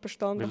ich darauf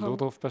bestanden Weil du habe.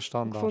 darauf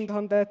bestanden hast. Gefunden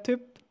habe,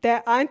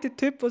 der eine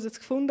Typ, den sie jetzt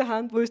gefunden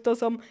haben, der uns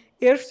das am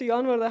 1.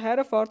 Januar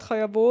daher fährt, kann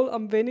ja wohl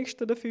am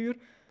wenigsten dafür,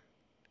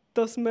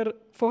 dass wir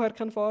vorher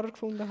keinen Fahrer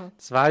gefunden haben.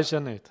 Das weisst du ja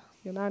nicht.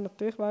 Ja, nein,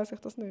 natürlich weiss ich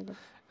das nicht.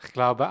 Ich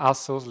glaube,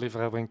 Essen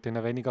ausliefern bringt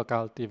ihnen weniger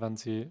Geld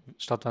ein,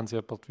 statt wenn sie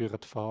jemanden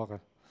fahren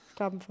würden. Ich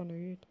glaube einfach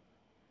nicht.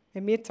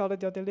 Wenn wir zahlen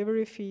ja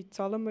Delivery-Fee,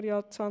 zahlen wir ja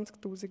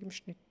 20'000 im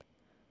Schnitt.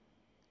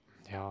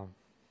 Ja.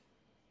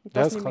 Und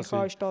das Ja, nehme das ich kann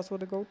an, ist das, was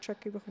der Go-Check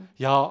bekommt.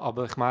 Ja,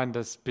 aber ich meine,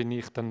 das bin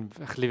ich dann ein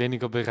bisschen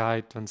weniger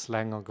bereit, wenn es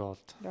länger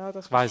geht. Ja,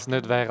 das Ich weiss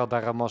verstehe nicht, wer an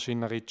dieser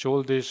Maschinerie die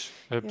schuld ist,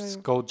 ob es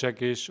ja.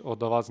 Go-Check ist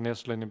oder was. In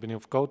erster Linie bin ich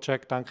auf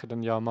Go-Check, denke ich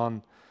dann, ja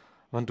Mann,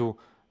 wenn du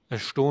eine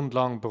Stunde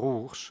lang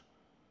brauchst,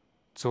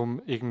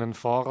 um irgendeinen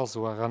Fahrer zu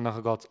suchen,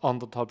 dann geht es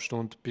 1,5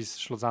 Stunden, bis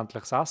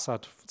schlussendlich das Essen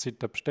hat,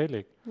 seit der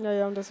Bestellung.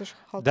 Ja, und das ist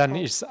halt Dann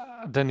ist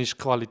die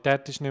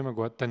Qualität ist nicht mehr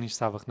gut, dann ist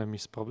es einfach nicht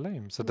mein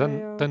Problem. So,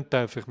 dann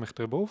darf ich mich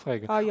darüber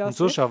aufregen. Ja, und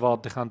sonst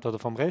erwarte ich entweder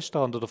vom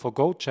Restaurant oder von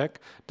GoCheck,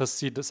 dass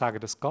sie sagen,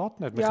 das geht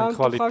nicht. Wir ja, können und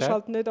Qualität. du kannst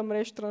halt nicht am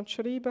Restaurant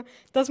schreiben.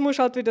 Das musst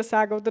du halt wieder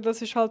sagen, oder?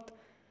 Das ist halt...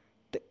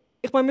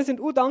 Ich meine, wir sind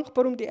auch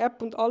dankbar um die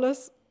App und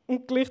alles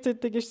und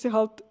gleichzeitig ist sie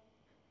halt...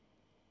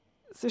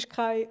 Es ist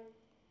kein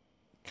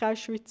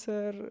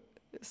Schweizer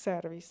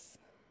Service.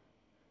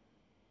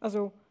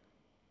 Also...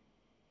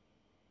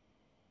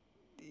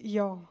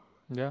 Ja.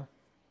 Ja.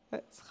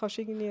 Das kannst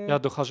du irgendwie... Ja,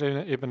 du kannst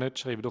eben nicht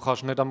schreiben. Du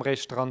kannst nicht am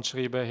Restaurant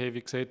schreiben, hey,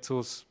 wie sieht es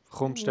aus,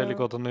 Kommstellung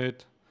oder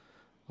nicht.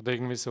 Oder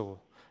irgendwie so.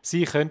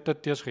 Sie könnten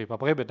dir schreiben,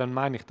 aber eben, dann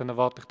meine ich, dann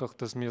erwarte ich doch,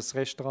 dass mir das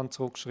Restaurant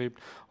zurückschreibt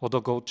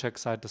oder GoCheck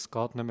sagt, das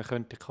geht nicht, wir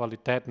können die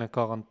Qualität nicht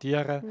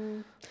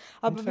garantieren.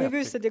 Aber wir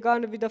wissen ja gar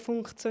nicht, wie das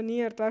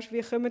funktioniert. Weißt,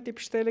 wie kommen die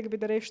Bestellungen bei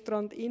dem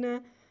Restaurant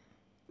rein?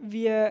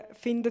 Wie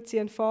finden sie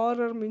einen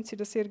Fahrer? Müssen sie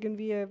das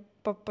irgendwie,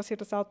 passiert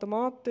das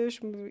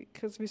automatisch?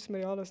 Das wissen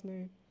wir ja alles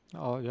nicht.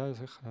 Ah, ja,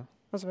 sicher. Ja.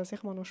 Also wäre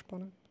sicher mal noch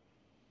spannend.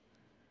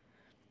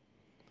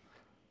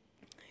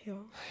 Ja.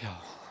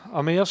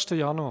 Am 1.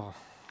 Januar.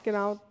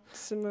 Genau,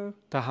 sind wir...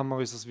 Da haben wir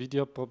unser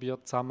Video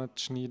probiert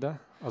zusammenzuschneiden.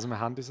 Also wir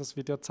haben unser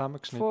Video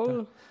zusammengeschnitten.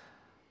 Voll.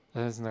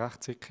 Wir waren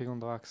recht zickig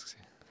unterwegs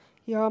gewesen.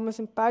 Ja, wir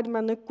sind beide, wir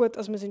haben nicht gut,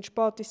 also wir sind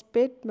spät ins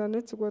Bett, wir haben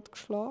nicht so gut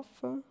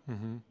geschlafen.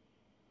 Mhm.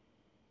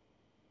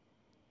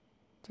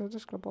 Ja, das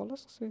war glaube ich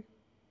alles gewesen.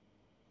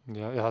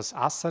 Ja, das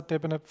Essen hat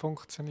eben nicht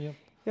funktioniert.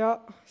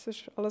 Ja, es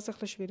war alles ein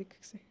bisschen schwierig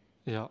gewesen.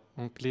 Ja,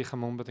 und gleich haben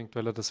wir unbedingt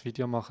das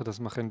Video machen, dass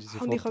wir diese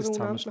Und ich Fotos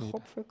hatte unendlich zusammenschneiden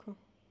Kopfweh.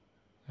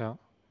 Ja.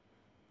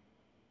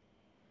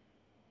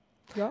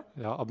 Ja.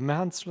 Ja, aber wir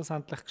haben es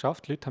schlussendlich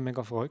geschafft. Die Leute haben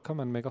mega Freude gehabt,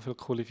 wir haben mega viele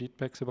coole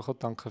Feedbacks bekommen.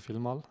 Danke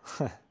vielmals.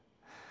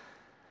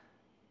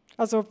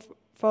 Also,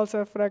 falls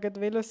ihr fragt,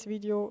 welches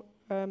Video,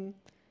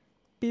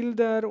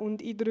 Bilder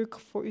und Eindrücke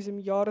von unserem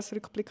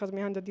Jahresrückblick, also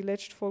wir haben ja die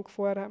letzte Folge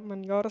vorher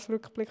einen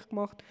Jahresrückblick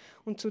gemacht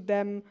und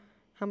zudem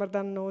haben wir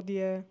dann noch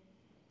die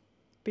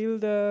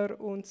Bilder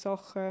und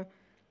Sachen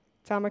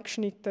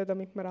zusammengeschnitten,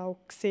 damit man auch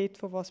sieht,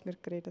 von was wir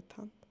geredet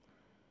haben.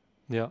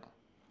 Ja.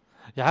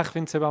 Ja, ich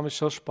finde es eben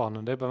schon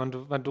spannend,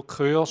 eben, wenn du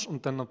hörst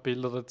und dann noch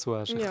Bilder dazu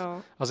hast.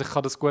 Ja. Also ich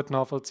kann das gut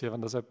nachvollziehen,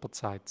 wenn das jemand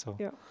sagt. So.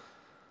 Ja.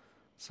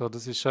 So,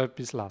 das ist schon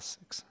etwas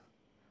Lässiges.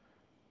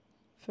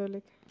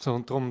 Völlig. So,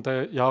 und darum,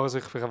 der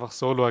Jahresrückblick einfach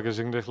so schauen, ist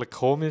irgendwie ein bisschen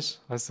komisch.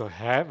 Also,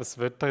 was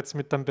wird er jetzt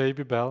mit dem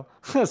Babybell?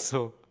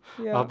 So.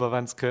 Ja. Aber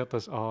wenn es gehört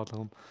hast,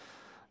 darum.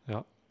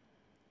 Ja.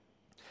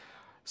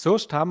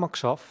 Sonst haben wir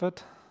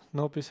gearbeitet,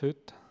 noch bis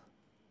heute.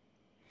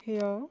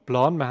 Ja.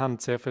 Plan, wir haben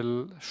sehr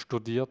viel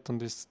studiert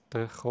und uns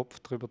den Kopf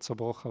darüber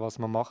zerbrochen, was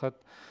wir machen.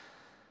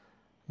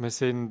 Wir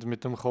sind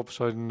mit dem Kopf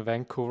schon in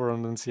Vancouver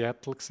und in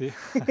Seattle gewesen.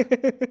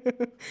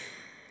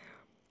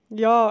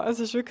 Ja, es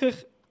ist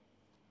wirklich...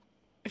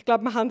 Ich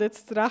glaube, wir haben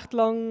jetzt recht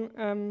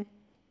lang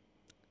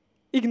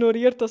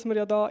ignoriert, dass wir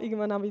ja da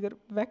irgendwann auch wieder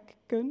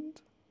weggehen.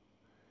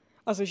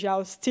 Also ist ja auch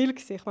das Ziel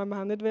gewesen. Ich meine, wir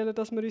haben nicht wollen,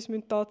 dass wir uns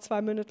da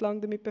 2 Monate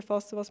lang damit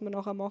befassen, was wir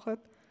nachher machen.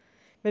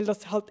 Weil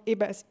das halt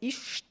eben, es ist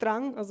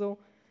streng. Also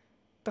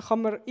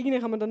irgendwie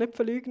kann man da nicht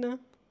verleugnen.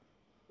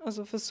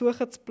 Also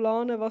versuchen zu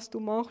planen, was du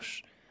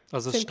machst.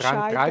 Also zu streng die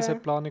entscheiden.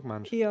 Reiseplanung,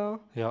 meinst du? Ja.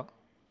 Ja.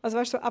 Also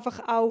weißt du,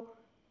 einfach auch...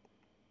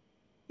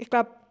 Ich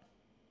glaube,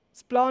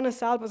 das Planen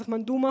selber, also ich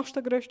meine, du machst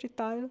den grössten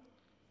Teil.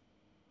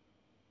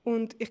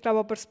 Und ich glaube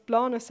aber, das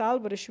Planen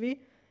selber ist wie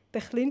der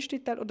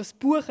kleinste Teil. Oder das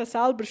Buchen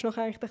selber ist noch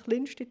eigentlich der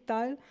kleinste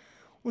Teil.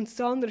 Und das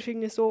andere ist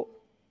irgendwie so,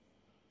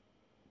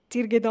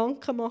 dir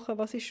Gedanken machen,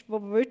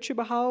 wo willst du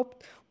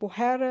überhaupt,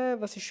 woher,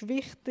 was ist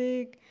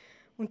wichtig.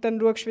 Und dann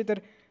schaust du wieder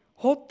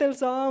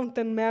Hotels an und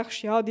dann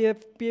merkst du, ja, die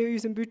bei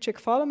unserem Budget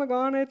gefallen mir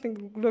gar nicht.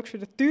 Dann schaust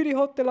du wieder teure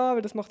Hotels an,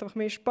 weil das macht einfach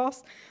mehr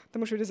Spass. Dann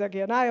musst du wieder sagen,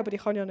 ja nein, aber die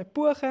kann ich ja nicht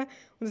buchen.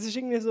 Und es ist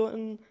irgendwie so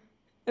ein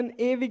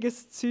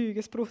ewiges Zeug.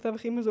 Es braucht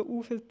einfach immer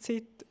so viel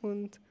Zeit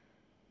und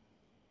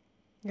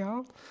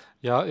ja.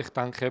 Ja, ich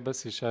denke eben,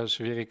 es ist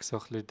schwierig, so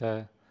ein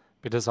bisschen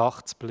bei der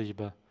Sache zu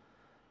bleiben.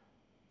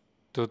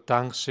 Du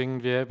denkst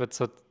irgendwie eben,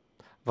 so,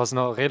 was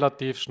noch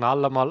relativ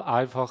schnell einmal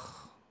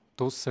einfach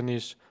draussen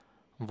ist,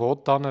 wo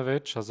du hin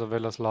willst, also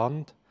welches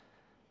Land.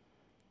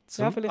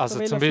 Ja, vielleicht Also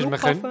an zum welchen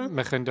Beispiel, Flughafen.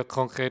 wir können ja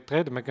konkret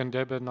reden, wir gehen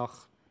eben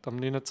am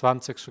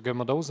 29. gehen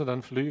wir da raus,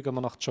 dann fliegen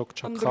wir nach Am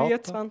Yogyakarta.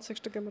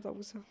 23. gehen wir da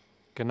raus.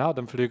 Genau,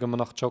 dann fliegen wir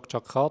nach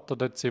Yogyakarta,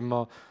 dort sind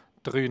wir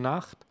 3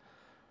 Nächte.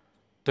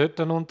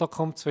 Dort eine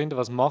Unterkunft zu finden,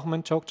 was machen wir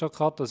in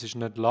Yogyakarta? Es ist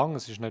nicht lang,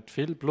 es ist nicht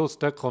viel. Plus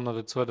dort kommt noch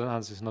dazu, dann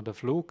haben sie noch den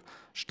Flug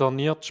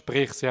storniert,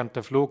 sprich, sie haben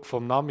den Flug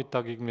vom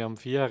Nachmittag irgendwie um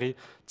 4 Uhr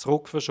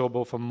zurück verschoben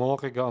auf am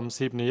Morgen um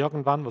 7 Uhr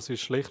irgendwann, was uns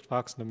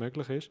schlichtweg nicht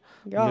möglich ist.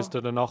 Wir Ja, müssten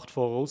eine Nacht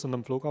vorher raus und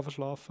am Flughafen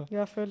schlafen.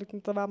 ja, völlig.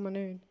 Und da wollen wir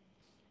nicht.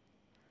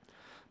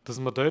 Dass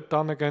wir dort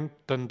hingehen,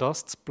 dann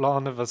das zu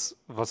planen,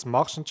 was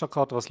machst du in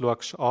Jakarta, was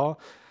schaust du an.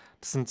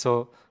 Das sind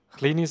so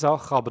kleine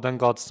Sachen, aber dann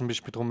geht es zum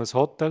Beispiel darum, ein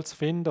Hotel zu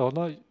finden,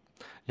 oder?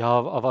 Ja,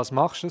 aber was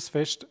machst du es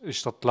fest?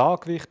 Ist da die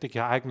Lage wichtig?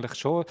 Ja, eigentlich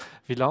schon.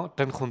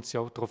 Dann kommt es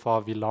ja auch darauf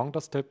an, wie lange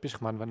das dort ist.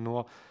 Ich meine, wenn du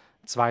nur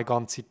 2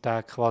 ganze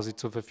Tage quasi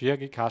zur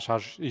Verfügung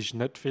hast, ist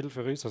nicht viel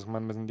für uns. Also ich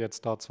meine, wir sind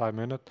jetzt da 2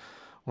 Monate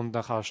und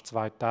dann hast du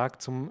 2 Tage,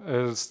 um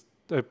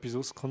etwas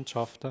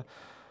auskundschaften.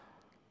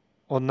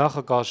 Und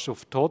nachher gehst du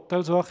auf die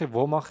Hotelsuche.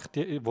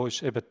 Wo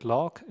ist eben die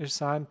Lage, ist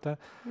das eine.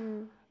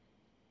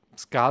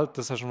 Das Geld,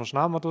 das hast du noch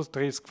schnell mal aus,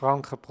 30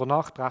 Franken pro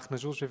Nacht,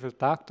 rechnest du aus, wie viele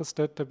Tage du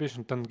dort bist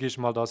und dann gibst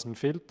du mal das in einen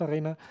Filter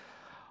rein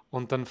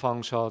und dann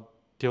fängst du an,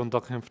 die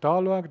Unterkünfte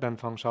anzuschauen, dann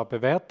fängst du an,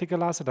 Bewertungen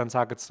zu lesen, dann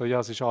sagen sie so, ja,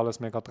 es ist alles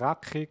mega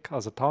dreckig,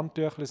 also die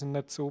Handtücher sind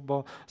nicht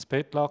sauber, das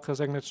Bettlaken ist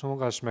nicht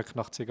sauber, es schmeckt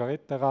nach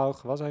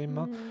Zigarettenrauch, was auch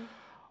immer.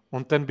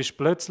 Und dann bist du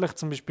plötzlich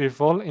zum Beispiel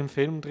voll im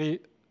Film drin,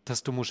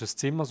 dass du musst ein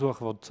Zimmer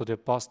suchen, das zu dir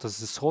passt, dass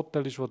es ein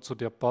Hotel ist, das zu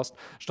dir passt,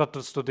 statt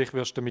dass du dich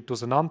wirst damit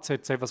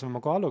auseinandersetzen, hey, was wollen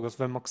wir anschauen, was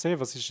wollen wir sehen,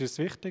 was ist das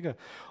Wichtige.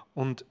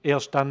 Und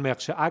erst dann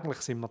merkst du, eigentlich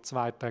sind wir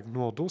 2 Tage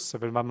nur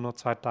draußen, weil wenn wir nur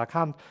 2 Tage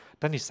haben,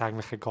 dann ist es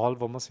eigentlich egal,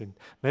 wo wir sind.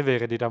 Wir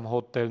wären in diesem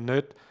Hotel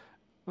nicht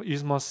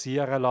uns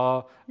massieren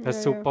lassen, ein Ja, ja.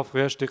 super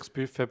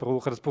Frühstücksbuffet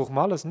brauchen, das brauchen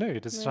wir alles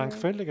nicht, das ist Ja,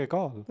 eigentlich ja. völlig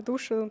egal.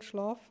 Duschen und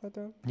schlafen.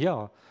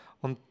 Ja.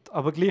 Ja,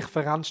 aber gleich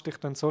verrennst du dich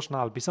dann so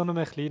schnell bei so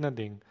einem kleinen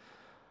Ding.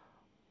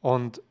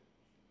 Und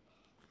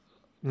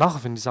nachher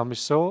finde ich es manchmal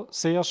so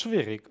sehr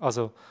schwierig.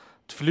 Also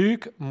die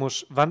Flüge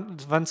musst,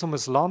 wenn es um ein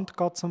Land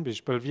geht zum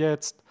Beispiel, wie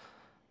jetzt,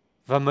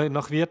 wenn wir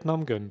nach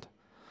Vietnam gehen.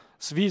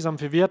 Das Visum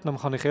für Vietnam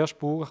kann ich erst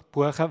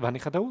buchen, wenn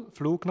ich einen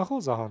Flug nach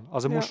Hause habe.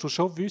 Also Ja. musst du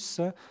schon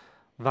wissen,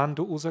 wenn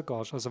du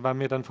rausgehst. Also wenn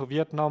wir dann von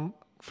Vietnam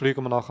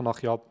fliegen wir nachher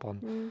nach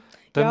Japan.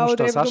 Dann Ja, musst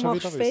du oder das eben, auch du schon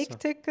machst wieder wissen.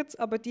 Fake-Tickets,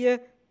 aber die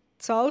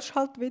zahlst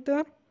halt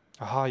wieder.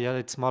 Aha, ja,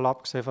 jetzt mal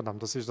abgesehen von dem.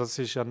 Das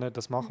ist ja nicht,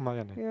 das machen wir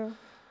ja nicht. Ja.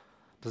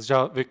 Das ist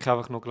ja wirklich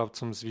einfach nur, glaube ich,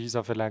 zum das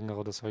Visa verlängern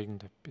oder so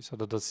irgendetwas.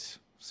 Oder dass du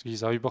das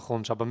Visa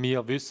überkommst. Aber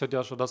wir wissen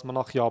ja schon, dass wir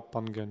nach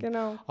Japan gehen.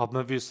 Genau.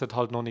 Aber wir wissen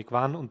halt noch nicht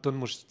wann. Und dann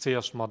musst du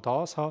zuerst mal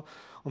das haben.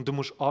 Und du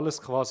musst alles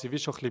quasi wie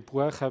schon ein bisschen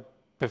buchen,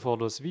 bevor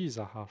du ein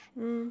Visa hast.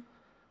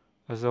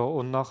 Also,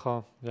 und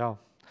nachher, ja.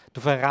 Du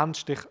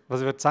verrennst dich, was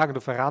ich würde sagen, du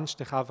verrennst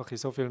dich einfach in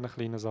so vielen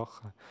kleinen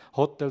Sachen.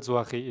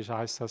 Hotelsuche ist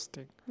eins das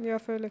Ding. Ja,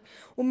 völlig.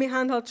 Und wir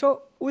haben halt schon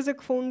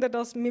herausgefunden,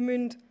 dass wir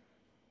müssen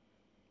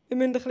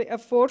ein bisschen eine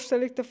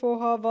Vorstellung davon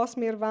haben, was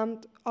wir wollen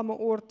an einem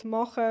Ort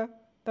machen,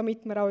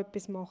 damit wir auch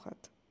etwas machen.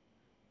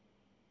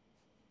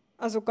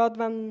 Also gerade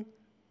wenn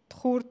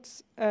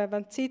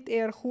die Zeit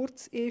eher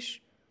kurz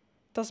ist,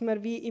 dass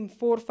wir wie im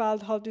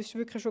Vorfeld halt uns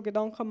wirklich schon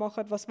Gedanken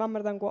machen, was wollen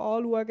wir dann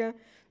anschauen.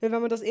 Weil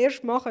wenn wir das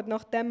erst machen,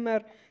 nachdem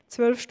wir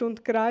 12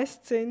 Stunden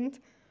gereist sind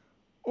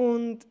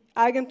und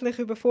eigentlich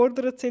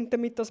überfordert sind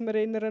damit, dass wir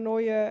an einem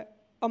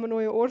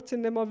neuen Ort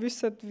sind, nicht mal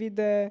wissen, wie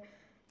der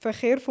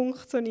Verkehr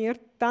funktioniert,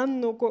 dann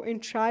noch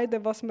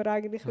entscheiden, was wir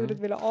eigentlich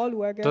würden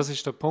anschauen. Das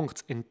ist der Punkt,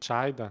 das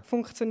Entscheiden.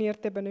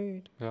 Funktioniert eben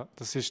nicht. Ja,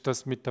 das ist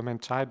das mit dem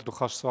Entscheiden. Du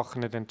kannst Sachen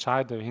nicht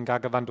entscheiden.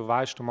 Hingegen, wenn du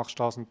weißt, du machst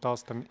das und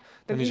das, dann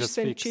Dann ist ist es es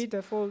fix.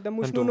 entschieden, voll. Dann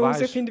musst Wenn du du nur noch weißt-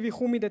 herausfinden, wie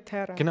komme ich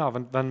dorthin. Genau,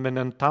 wenn wir in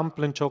einen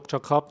Tempel in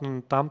Jakarta in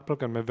einen Tempel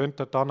gehen, wir wollen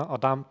dort an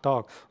diesem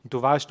Tag und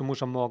du weißt, du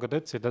musst am Morgen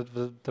dort sein,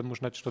 dann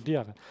musst du nicht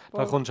studieren.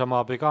 Dann Voll. kommst du am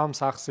Abend an, um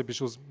 6 Uhr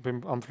bist du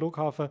am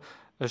Flughafen,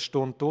 eine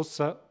Stunde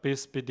draußen,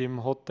 bis du bei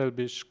deinem Hotel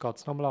bist, geht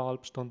es nochmal eine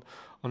halbe Stunde.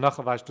 Und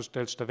nachher weißt du,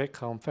 stellst den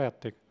Wecker und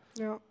fertig.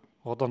 Ja.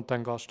 Oder? Und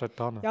dann gehst du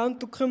dort hin. Ja,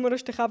 und du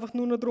kümmerst dich einfach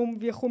nur noch darum,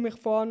 wie komme ich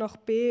von A nach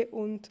B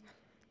und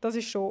das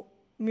ist schon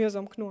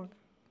mühsam genug.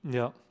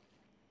 Ja.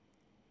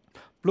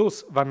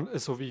 Plus, wenn du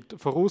so weit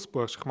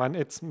vorausbuchst, ich meine,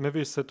 jetzt, wir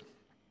wissen,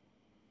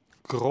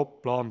 grob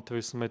geplant,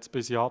 wissen wir jetzt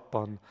bis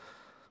Japan.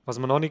 Was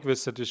wir noch nicht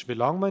wissen, ist, wie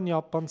lange wir in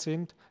Japan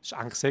sind. Das ist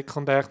eigentlich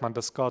sekundär. Ich meine,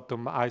 das geht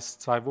um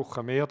 1-2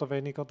 Wochen mehr oder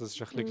weniger. Das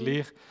ist ein bisschen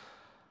gleich.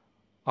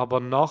 Aber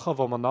nachher,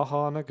 wo wir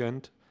nachher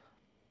hingehen,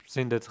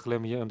 sind jetzt ein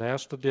bisschen hier und her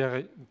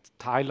studieren.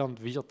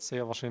 Thailand wird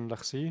sehr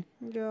wahrscheinlich sein.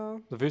 Ja.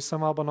 Das wissen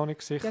wir aber noch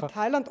nicht Ja, sicher.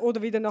 Thailand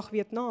oder wieder nach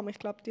Vietnam. Ich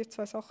glaube, die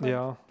 2 Sachen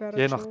Ja, wären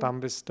je schon- nachdem,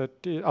 bis es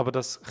dort ist. Aber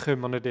das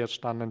können wir nicht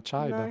erst dann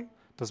entscheiden. Nein.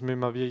 Das müssen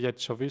wir wie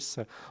jetzt schon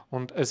wissen.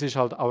 Und es ist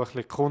halt auch ein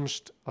bisschen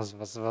Kunst. Also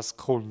was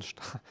Kunst?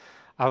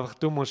 Einfach,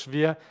 du musst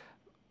wie...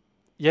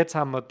 Jetzt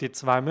haben wir die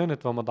 2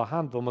 Monate, die wir da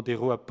haben, wo wir die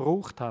Ruhe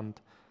gebraucht haben,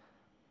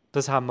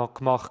 das haben wir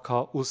gemacht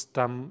aus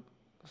dem,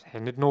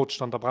 nicht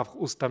Notstand, aber einfach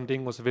aus dem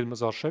Ding, weil wir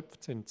so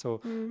erschöpft sind.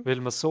 So,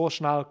 weil wir so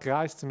schnell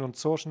gereist sind und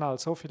so schnell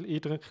so viele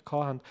Eindrücke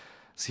gehabt haben,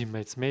 sind wir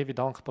jetzt mehr wie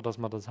dankbar, dass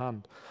wir das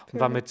haben. Und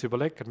wenn wir jetzt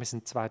überlegen, wir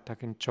sind 2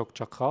 Tage in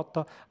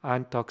Jakarta,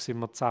 einen Tag sind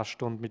wir 10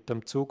 Stunden mit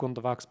dem Zug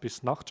unterwegs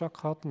bis nach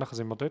Jakarta, dann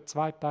sind wir dort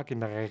 2 Tage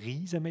in einer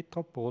riesen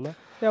Metropole.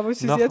 Ja, wo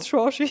sie es Nachher- jetzt schon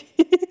anschießt.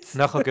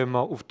 Nachher gehen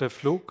wir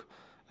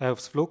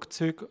aufs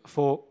Flugzeug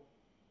von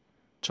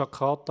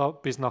Jakarta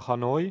bis nach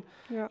Hanoi.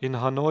 Ja. In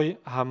Hanoi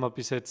haben wir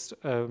bis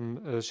jetzt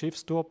eine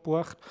Schiffstour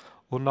gebucht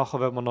und nachher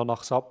wollen wir noch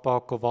nach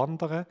Sapa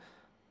wandern.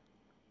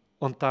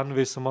 Und dann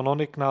wissen wir noch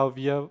nicht genau,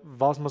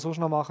 was wir sonst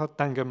noch machen.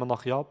 Dann gehen wir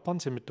nach Japan,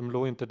 sind mit dem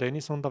Louis und der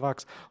Dennis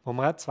unterwegs, wo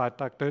wir auch 2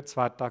 Tage dort,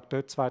 2 Tage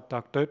dort, 2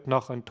 Tage dort,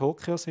 nachher in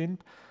Tokio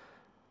sind.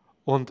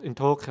 Und in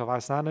Tokio,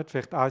 weiß ich auch nicht,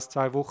 vielleicht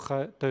 1-2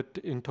 Wochen dort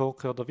in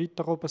Tokio oder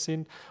weiter oben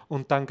sind.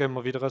 Und dann gehen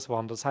wir wieder ins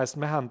Wandern. Das heisst,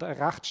 wir haben eine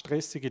recht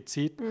stressige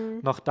Zeit,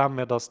 nachdem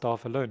wir das da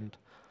verlassen.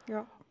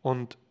 Ja.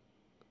 Und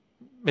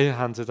wir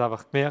haben jetzt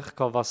einfach gemerkt,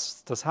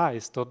 was das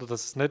heisst, oder?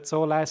 Dass es nicht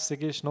so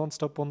lässig ist,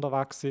 nonstop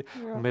unterwegs zu sein.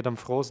 Ja. Und wir dann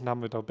froh sind, haben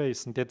wir wieder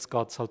Base. Und jetzt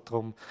geht es halt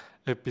darum,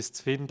 etwas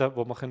zu finden,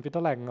 wo wir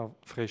wieder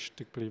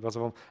längerfristig bleiben können.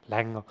 Also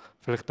länger,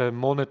 vielleicht einen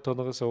Monat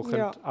oder so,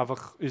 Ja. können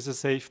einfach unseren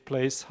Safe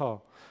Place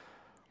haben.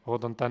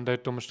 Oder? Und dann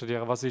dort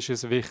studieren, was ist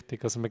uns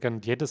wichtig. Also wir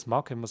gehen jedes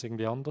Mal gehen wir es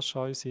irgendwie anders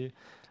an, unsere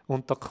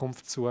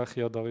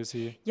Unterkunftssuche oder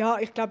unsere... Ja,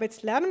 ich glaube,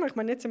 jetzt lernen wir. Ich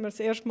meine, jetzt sind wir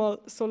das erste Mal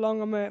so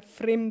lange an einem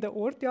fremden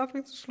Ort, in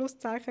Anführungs- und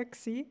Schlusszeichen,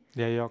 gewesen.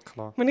 Ja,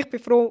 klar. Ich meine, ich bin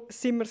froh,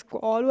 sind wir es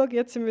anschauen.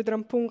 Jetzt sind wir wieder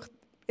am Punkt,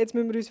 jetzt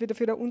müssen wir uns wieder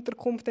für eine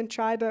Unterkunft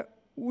entscheiden,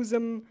 aus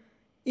dem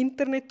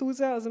Internet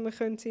raus. Also wir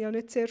können sie ja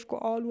nicht zuerst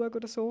anschauen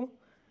oder so.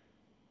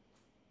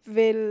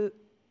 Weil,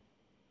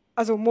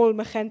 also mal,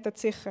 wir könnten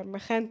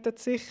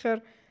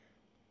sicher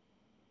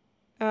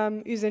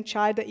uns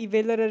entscheiden, in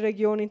welcher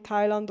Region in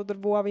Thailand oder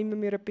wo auch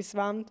immer wir etwas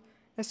wollen,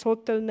 ein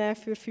Hotel nehmen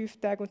für 5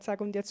 Tage und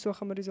sagen, und jetzt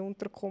suchen wir unsere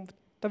Unterkunft.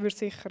 Das würde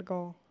sicher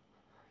gehen.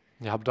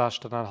 Ja, aber da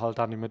hast du dann halt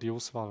auch nicht mehr die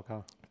Auswahl,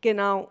 gell?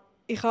 Genau.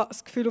 Ich habe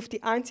das Gefühl, auf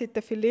die einen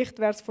Seite vielleicht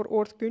wäre es vor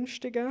Ort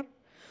günstiger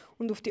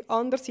und auf die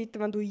andere Seite,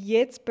 wenn du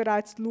jetzt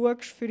bereits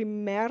schaust für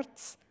im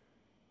März,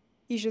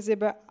 ist es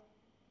eben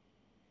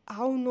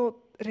auch noch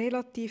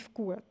relativ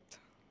gut.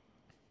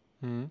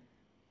 Mhm.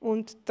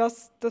 Und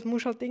das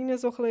musst du halt irgendwie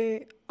so ein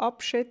bisschen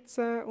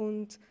abschätzen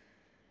und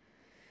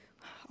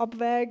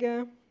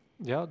abwägen.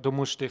 Ja, du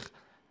musst dich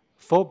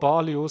von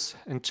Bali aus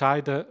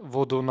entscheiden,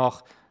 wo du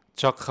nach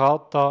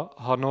Jakarta,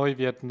 Hanoi,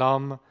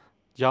 Vietnam,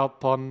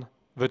 Japan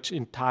willst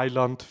in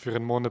Thailand für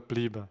einen Monat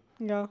bleiben.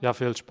 Ja, Ja,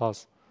 viel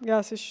Spaß.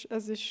 ja es ist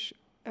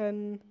einfach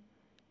ein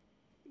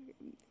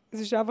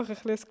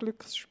bisschen ein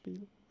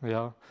Glücksspiel.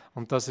 Ja,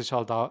 und das ist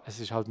halt auch, es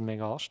ist halt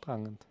mega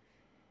anstrengend.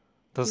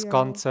 Das Ja.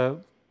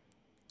 Ganze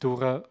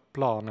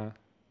durchplanen.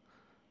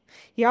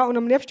 Ja, und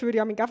am liebsten würde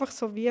ich mich einfach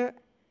so wie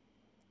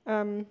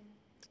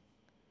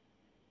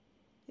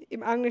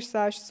im Englisch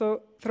sagst du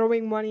so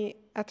throwing money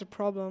at the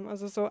problem.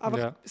 Also so einfach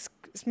Ja.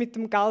 es mit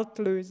dem Geld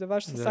lösen.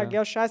 Weißt du, so Ja. sagen,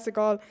 ja,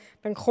 scheißegal,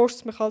 dann kostet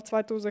es mich halt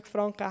 2000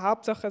 Franken.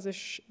 Hauptsache, es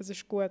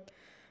ist gut.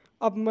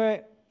 Aber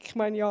ich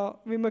meine ja,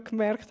 wie wir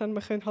gemerkt haben,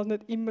 wir können halt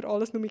nicht immer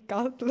alles nur mit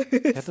Geld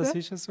lösen. Ja, das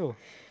ist ja so.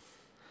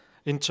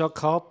 In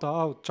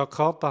Jakarta auch.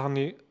 Jakarta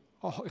habe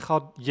ich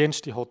habe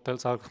jenste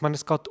Hotels auch. Ich meine,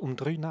 es geht um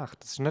 3 Nächte,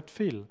 das ist nicht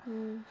viel.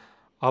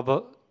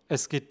 Aber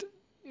es gibt,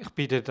 ich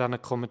bin dort einen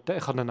Kommentar,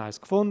 ich habe dann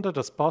eins gefunden,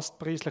 das passt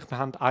preislich. Wir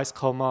haben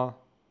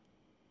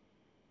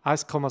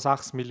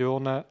 1,6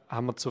 Millionen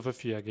haben wir zur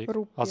Verfügung,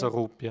 Rupien. also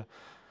Rupien,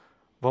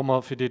 die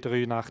wir für die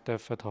 3 Nächte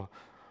haben dürfen.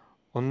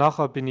 Und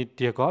nachher bin ich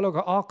die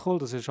anschauen, cool,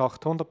 das ist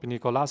 800, bin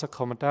ich lesen,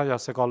 Kommentare, ja,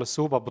 es ist alles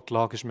super, aber die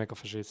Lage ist mega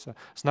verschissen.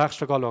 Das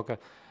nächste schauen,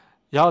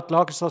 ja, die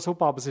Lage ist so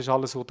super, aber es ist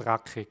alles so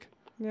dreckig.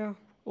 Ja.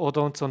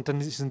 Oder und so. Und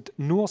dann sind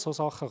nur so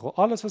Sachen gekommen.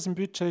 Alles, was im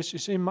Budget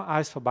ist immer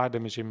eins von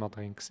beidem ist immer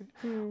drin gewesen.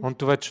 Und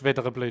du willst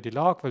weder eine blöde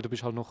Lage, weil du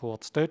bist halt noch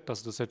kurz dort,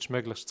 also du solltest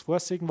möglichst zu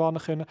Fuß irgendwo hin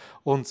können.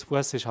 Und zu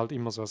Fuß ist halt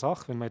immer so eine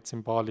Sache, wenn wir jetzt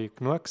in Bali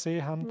genug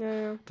gesehen haben,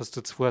 Ja. dass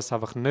du zu Fuß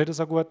einfach nicht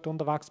so gut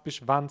unterwegs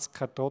bist, wenn es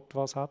kein Trott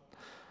was hat.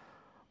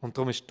 Und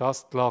darum ist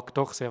das die Lage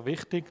doch sehr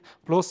wichtig.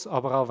 Plus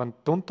aber auch, wenn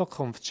die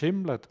Unterkunft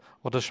schimmelt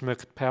oder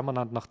schmeckt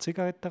permanent nach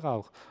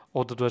Zigarettenrauch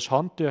oder du hast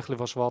Handtücher,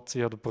 die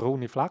schwarze oder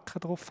braune Flecken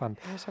drauf haben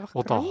Ja, ist einfach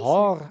oder gruselig.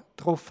 Haar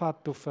drauf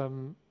hat auf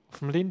dem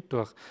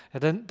Lindtuch, ja,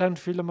 dann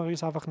fühlen wir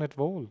uns einfach nicht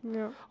wohl.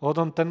 Ja.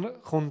 Oder? Und dann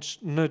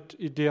kommst du nicht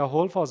in die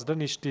Erholphase,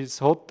 dann ist dein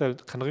Hotel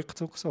kein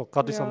Rückzugsort.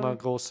 Gerade in so Ja. einer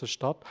grossen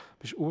Stadt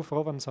bist du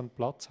froh, wenn du so einen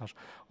Platz hast.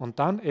 Und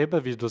dann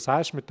eben, wie du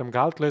sagst, mit dem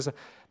Geld lösen,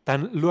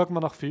 dann schauen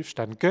wir nach 5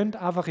 Sternen. Geht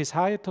einfach ins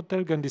Hyatt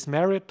Hotel, geht ins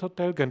Marriott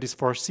Hotel, geht ins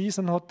Four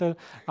Seasons Hotel.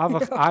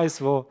 Einfach eins,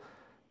 wo,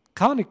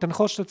 keine Ahnung, dann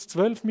kostet es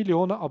 12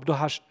 Millionen, aber du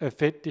hast eine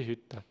fette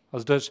Hütte.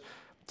 Also das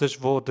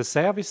ist, wo der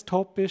Service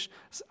top ist.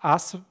 Das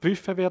Essen,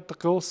 Buffet wird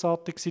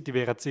grossartig sein. Die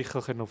werden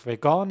sicher können auf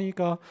vegan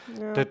eingehen.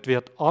 Ja. Dort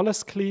wird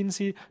alles clean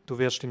sein. Du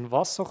wirst einen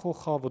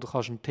Wasserkocher haben, wo du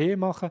kannst einen Tee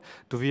machen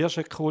kannst. Du wirst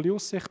eine coole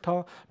Aussicht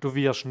haben. Du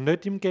wirst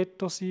nicht im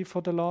Ghetto sein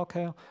von der Lage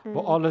her,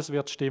 wo alles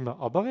wird stimmen.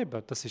 Aber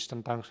eben, das ist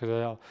dann, denkst du,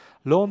 ja,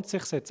 lohnt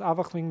sich jetzt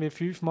einfach irgendwie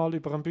 5-mal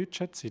über ein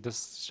Budget zu sein?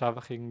 Das ist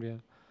einfach irgendwie,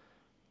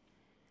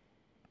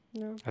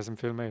 Ja. es sind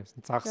viel mehr, es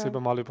sind 6, Ja.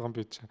 7 Mal über ein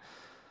Budget.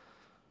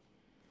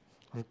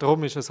 Und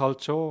darum ist es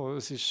halt schon,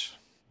 es ist,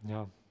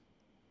 ja,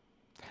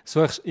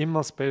 suchst immer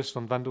das Beste.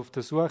 Und wenn du auf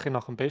der Suche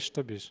nach dem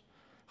Besten bist,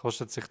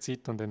 kostet es sich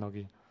Zeit und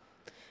Energie.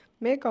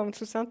 Mega, und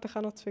schlussendlich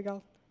auch noch zu viel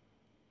Geld.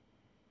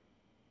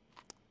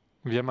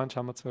 Wie meinst du,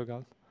 haben wir zu viel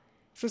Geld?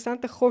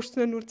 Schlussendlich kostet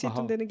es nicht nur Zeit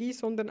Aha. und Energie,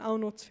 sondern auch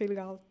noch zu viel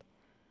Geld.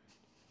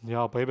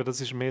 Ja, aber eben,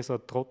 das ist mehr so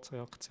eine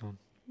Trotzreaktion.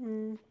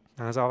 Mhm.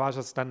 Also weißt du,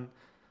 also dann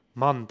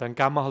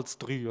geben wir halt das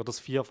 3- oder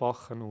das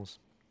 4-fache aus.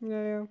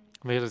 Ja, ja.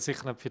 Wir werden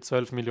sicher nicht für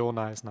 12 Millionen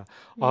eins nehmen.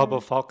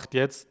 Aber Fakt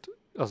jetzt,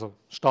 also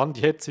Stand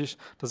jetzt ist,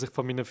 dass ich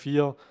von meinen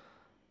 4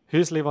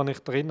 Häuschen, die ich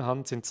drin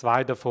habe, sind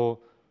 2 davon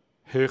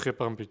hoch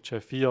über dem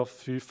Budget. 4-,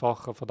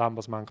 5-fache von dem,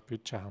 was wir eigentlich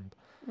Budget haben.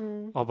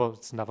 Aber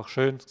sie sind einfach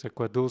schön, sieht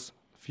gut aus.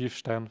 5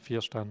 Sterne,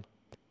 4 Sterne.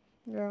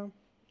 Ja.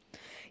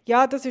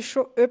 Ja, das ist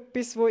schon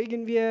etwas, wo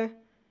irgendwie,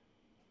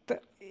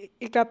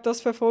 ich glaube, das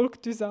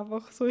verfolgt uns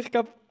einfach. So, ich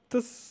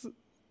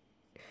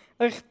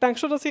denke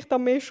schon, dass ich da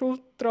mehr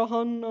Schuld dran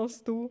habe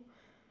als du.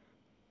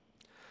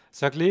 Es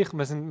ist ja gleich,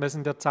 wir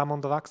sind ja zusammen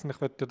unterwegs und ich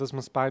möchte ja, dass wir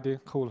es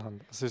beide cool haben.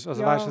 Es ist,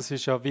 also Ja. weißt, es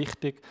ist ja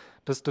wichtig,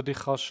 dass du dich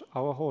kannst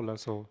auch erholen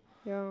kannst.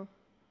 Ja.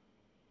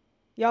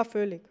 Ja,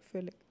 völlig.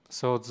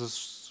 So,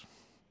 das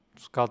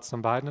geht es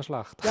dann beiden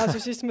schlecht. Ja,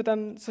 sonst ist man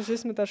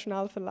dann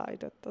schnell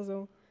verleidet.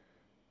 Also,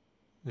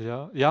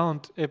 Ja,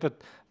 und eben,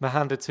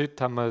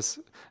 heute haben wir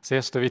das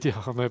erste Video,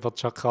 das wir über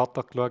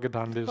Jakarta geschaut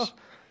haben, ist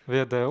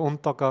wie der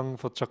Untergang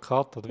von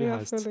Jakarta, oder wie ja,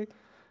 heisst es? völlig.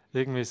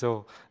 Irgendwie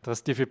so,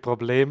 dass die viele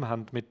Probleme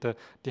haben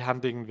die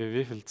haben irgendwie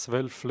wie viel,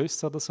 12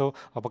 Flüsse oder so,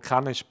 aber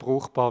keiner ist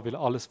brauchbar, weil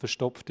alles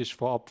verstopft ist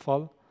von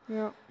Abfall.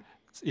 Ja.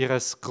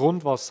 Ihres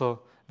Grundwasser,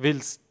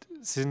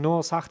 sind nur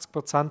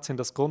 60% sind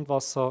das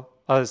Grundwasser,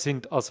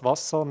 sind als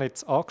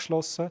Wassernetz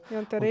angeschlossen. Ja,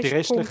 und der Und die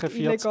Rest restlichen pumpt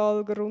 40,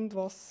 illegal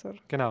Grundwasser.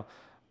 genau.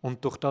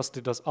 Und durch das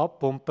die das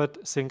abpumpen,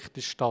 sinkt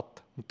die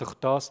Stadt. Und durch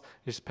das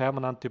ist es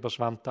permanent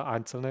überschwemmt in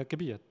einzelnen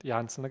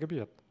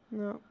Gebieten.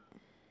 Ja.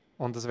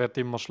 Und es wird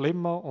immer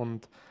schlimmer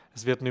und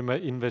es wird nicht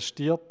mehr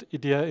investiert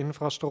in die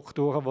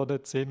Infrastrukturen, die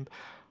dort sind.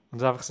 Und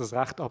es war einfach so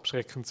ein recht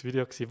abschreckendes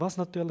Video gewesen, was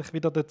natürlich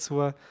wieder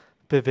dazu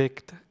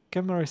bewegt,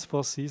 gehen wir ins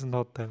Four Seasons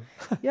Hotel.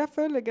 Ja,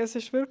 völlig. Es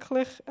ist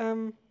wirklich,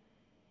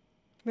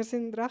 wir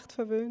sind recht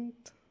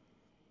verwöhnt.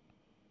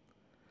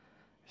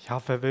 Ja,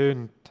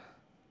 verwöhnt.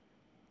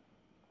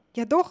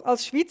 Ja doch,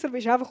 als Schweizer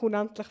bist du einfach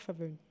unendlich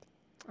verwöhnt.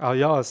 Ah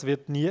ja, es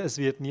wird nie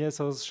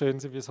so schön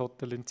sein wie das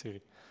Hotel in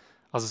Zürich.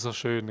 Also so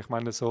schön, ich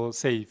meine so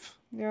safe.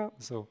 Ja.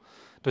 So.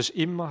 Hast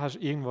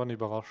irgendwo eine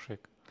Überraschung.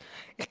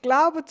 Ich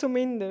glaube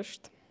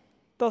zumindest,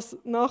 dass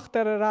nach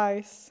dieser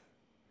Reise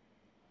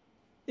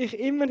ich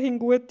immerhin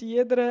gut in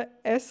jeder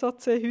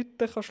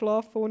SAC-Hütte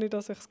schlafen kann, ohne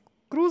dass ich es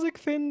grusig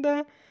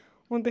finde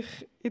und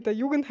ich in der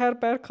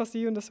Jugendherberge kann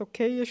sein und es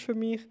okay ist für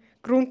mich.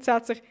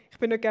 Grundsätzlich, ich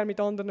bin nicht gerne mit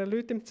anderen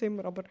Leuten im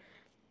Zimmer, aber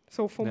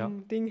so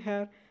vom Ding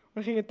her.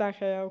 Und ich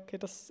denke, ja, okay,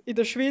 in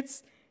der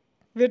Schweiz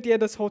wird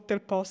jedes Hotel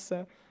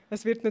passen.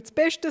 Es wird nicht das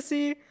Beste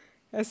sein,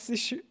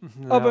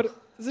 aber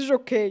es ist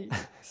okay.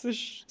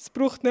 Es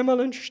braucht nicht mal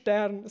einen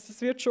Stern. Es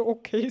wird schon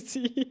okay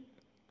sein.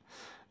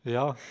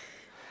 Ja.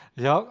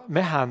 Ja,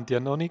 wir haben ja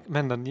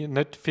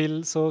nicht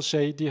viel so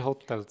shady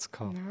Hotels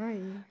gehabt.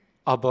 Nein.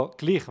 Aber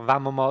gleich,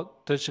 wenn wir mal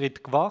den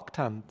Schritt gewagt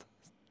haben,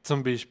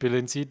 zum Beispiel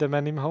in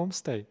Siedemann im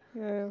Homestay,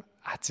 Ja.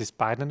 hat es uns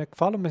beiden nicht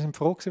gefallen. Wir sind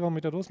froh gewesen, als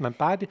wir da raus sind. Wir haben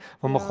beide,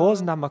 als wir gekommen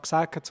sind, haben wir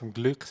gesagt, zum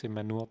Glück sind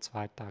wir nur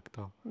 2 Tage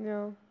da.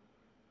 Ja.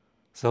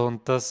 So,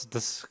 und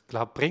das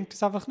glaube bringt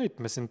uns einfach nicht.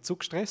 Wir sind zu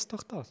gestresst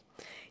durch das.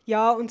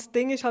 Ja, und das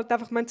Ding ist halt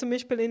einfach, ich meine, zum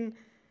Beispiel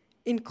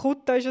in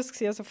Kuta war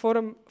es, also vor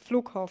dem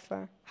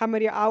Flughafen, haben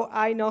wir ja auch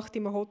eine Nacht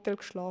im Hotel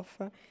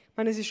geschlafen. Ich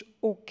meine, es war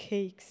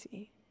okay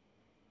gewesen.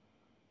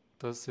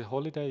 Das ist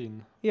Holiday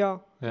Inn.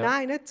 Ja. Ja.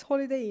 Nein, nicht das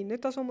Holiday Inn,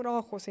 nicht das, wo wir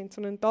angekommen sind,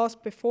 sondern das,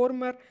 bevor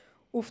wir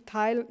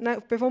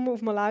bevor wir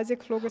auf Malaysia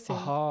geflogen sind.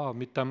 Aha,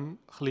 mit dem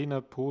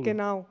kleinen Pool.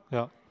 Genau.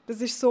 Ja. Das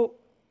ist so,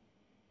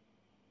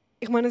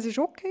 ich meine, es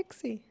war okay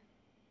gewesen.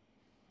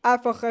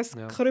 Einfach ein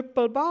Ja.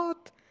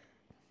 Krüppelbad,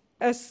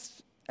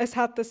 es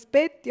hat ein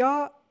Bett,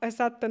 ja, es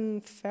hat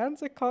einen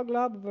Fernseher gehabt,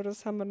 glaube ich, aber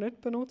das haben wir nicht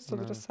benutzt,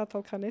 oder Nein. das hat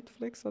halt kein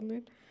Netflix oder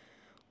nicht.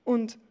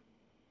 Und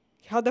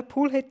ja, den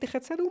Pool hätte ich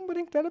jetzt nicht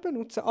unbedingt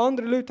benutzen.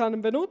 Andere Leute haben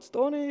ihn benutzt,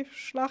 ohne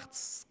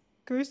schlechtes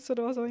Gewissen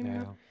oder was auch immer.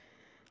 Ja.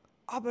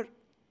 Aber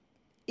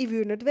ich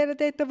würde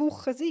nicht dort eine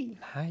Woche sein.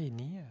 Nein,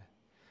 nie.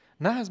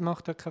 Nein, es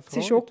macht ja keine Es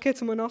ist Freude. okay,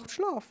 um eine Nacht zu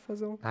schlafen.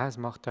 Also. Nein, es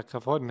macht ja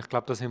keine Freude. Und ich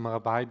glaube, da sind wir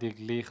auch beide ein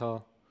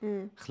bisschen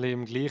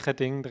im gleichen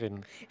Ding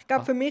drin. Ich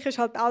glaube, für mich ist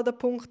halt auch der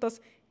Punkt,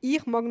 dass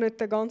ich mag nicht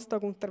den ganzen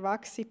Tag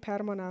unterwegs sein,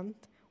 permanent.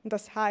 Und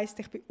das heisst,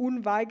 ich bin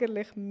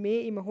unweigerlich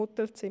mehr im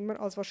Hotelzimmer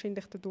als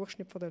wahrscheinlich der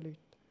Durchschnitt der Leute.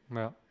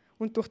 Ja.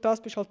 Und durch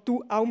das bist halt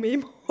du auch mehr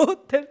im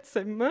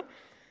Hotelzimmer.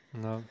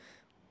 Ja.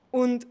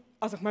 Und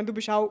also ich meine, du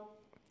bist auch,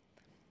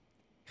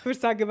 ich würde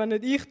sagen, wenn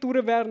nicht ich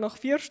durch wäre nach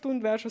 4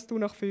 Stunden, wärst es du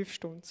nach 5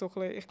 Stunden. So ein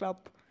bisschen, ich glaube.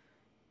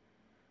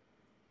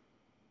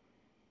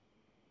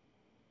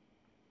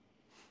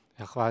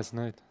 Ich weiß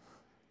nicht.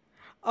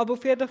 Aber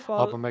auf jeden Fall.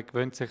 Aber man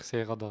gewöhnt sich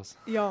sehr an das.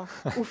 Ja,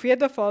 auf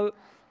jeden Fall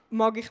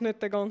mag ich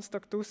nicht den ganzen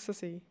Tag draußen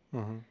sein.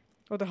 Mhm.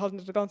 Oder halt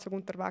nicht den ganzen Tag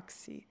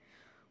unterwegs sein.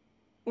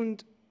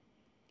 Und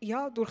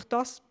ja, durch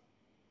das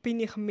bin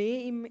ich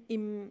mehr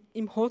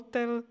im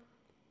Hotel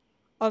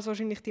als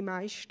wahrscheinlich die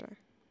meisten.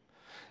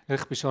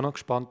 Ich bin schon noch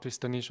gespannt, wie es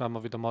dann ist, wenn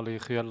wir wieder mal in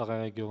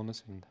kühleren Regionen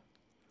sind.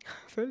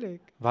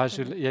 Völlig. Weißt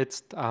du,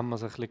 jetzt haben wir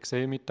es ein bisschen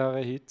gesehen mit dieser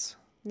Hitze.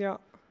 Ja.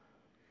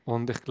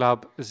 Und ich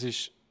glaube, es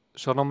ist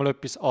schon nochmal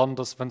etwas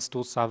anderes, wenn es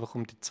draussen einfach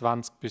um die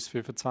 20 bis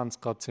 25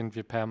 Grad sind,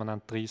 wie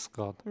permanent 30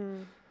 Grad.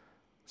 Mhm.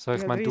 So,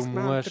 ich Ja, meine, du 30,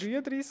 wir haben musst...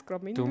 33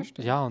 Grad Du,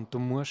 mindestens. ja, und du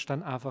musst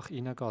dann einfach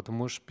reingehen. Du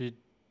musst bei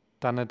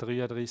diesen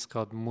 33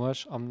 Grad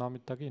musst am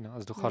Nachmittag rein.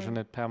 Also du kannst ja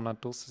nicht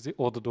permanent draußen sein.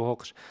 Oder du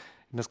hockst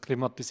in ein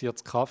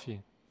klimatisiertes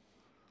Kaffee.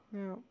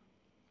 Ja.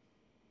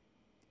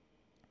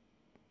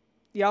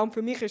 Ja, und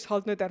für mich ist es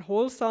halt nicht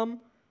erholsam,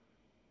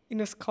 in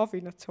einen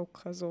Kaffee zu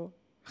hocken. Also,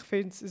 ich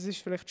finde, es ist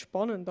vielleicht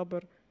spannend,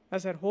 aber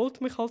es erholt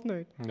mich halt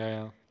nicht. Ja,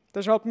 ja.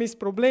 Das ist halt mein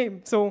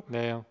Problem. So,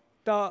 Ja, ja.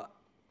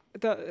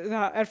 da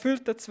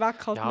erfüllt der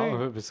Zweck halt Ja, nicht.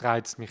 aber es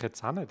reizt mich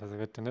jetzt auch nicht. Also ich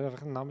will ja nicht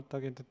einfach einen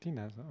Nachmittag in der rein.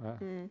 Also, ja.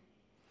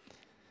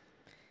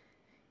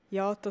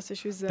 Ja, das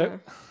ist unser Da,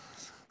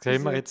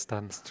 sehen wir jetzt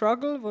dann.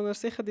 Struggle, den wir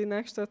sicher die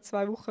nächsten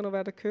 2 Wochen noch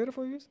werden hören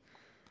von uns.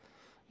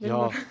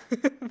 Ja,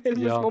 Weil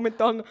wir es ja.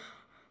 momentan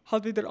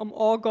halt wieder am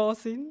Angehen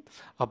sind.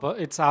 Aber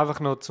jetzt einfach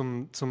noch,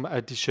 um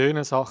die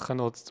schönen Sachen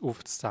noch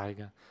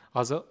aufzuzeigen.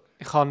 Also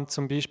ich habe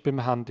zum Beispiel,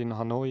 wir haben in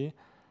Hanoi,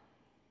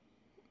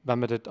 wenn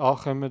wir dort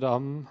ankommen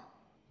am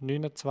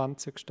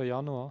 29.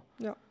 Januar,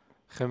 Ja.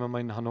 kommen wir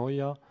in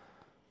Hanoi an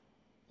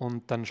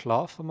und dann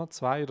schlafen wir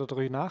 2 oder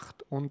 3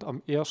 Nächte und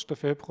am 1.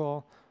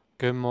 Februar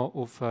gehen wir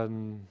auf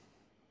ein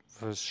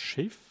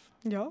Schiff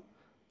Ja.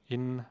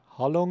 in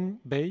Halong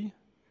Bay.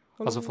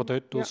 Also von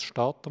dort aus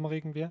starten wir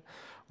irgendwie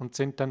und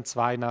sind dann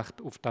 2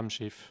 Nächte auf dem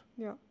Schiff.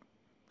 Ja.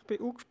 Ich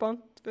bin auch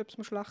gespannt, ob es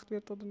mir schlecht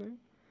wird oder nicht.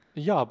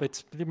 Ja, aber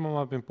jetzt bleiben wir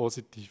mal beim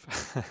Positiven.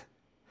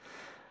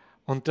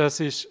 Und es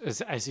ist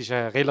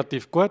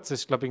relativ gut. Es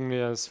ist, glaube ich,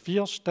 irgendwie ein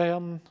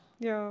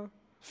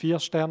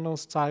 4-Sterne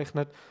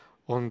ausgezeichnet.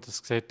 Und es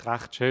sieht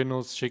recht schön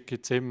aus,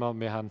 schicke Zimmer.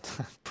 Wir haben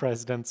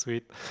President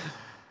Suite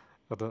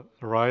oder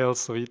Royal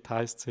Suite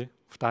heisst sie.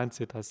 Auf der einen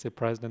Seite heisst sie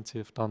President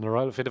Suite, auf der anderen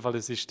Royal. Auf jeden Fall,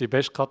 es ist die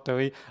beste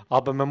Kategorie.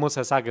 Aber man muss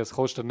ja sagen, es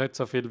kostet nicht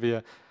so viel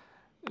wie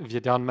die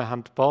anderen. Wir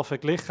haben ein paar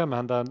verglichen, wir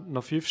haben dann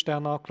noch 5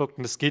 Sterne angeschaut.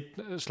 Und es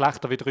gibt,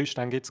 schlechter wie 3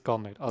 Sterne gibt es gar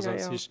nicht. Also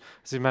Ja.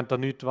 wir haben da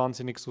nichts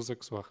Wahnsinniges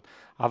rausgesucht.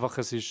 Einfach,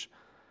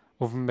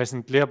 wir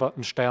sind lieber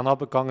einen Stern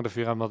runtergegangen,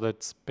 dafür haben wir dort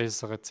das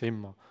bessere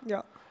Zimmer.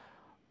 Ja.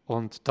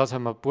 Und das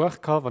haben wir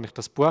gebucht. Als ich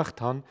das gebucht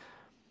habe,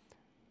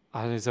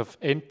 habe ich auf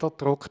Enter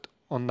gedrückt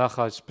und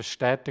nachher ist die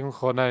Bestätigung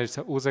gekommen, dann ist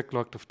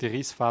rausgeschaut auf die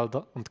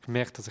Reisfelder und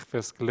gemerkt, dass ich für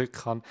das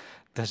Glück habe.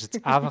 Das ist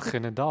jetzt einfach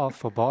da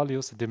von Bali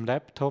aus dem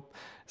Laptop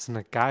so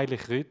eine geile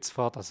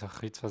Kreuzfahrt, also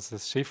ein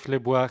Schiffle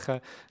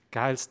buchen,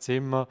 geiles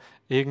Zimmer,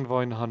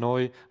 irgendwo in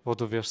Hanoi, wo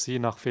du wirst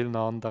sein nach vielen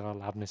anderen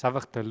Erlebnissen.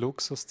 Einfach den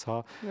Luxus zu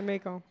haben, Ja,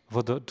 mega.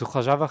 wo du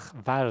kannst einfach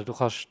wählen, du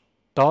kannst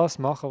das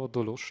machen, wo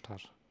du Lust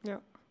hast. Ja.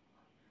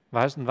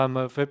 Weißt du, wenn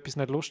wir auf etwas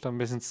nicht Lust haben,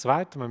 wir sind das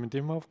Zweite, wir müssen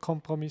immer auf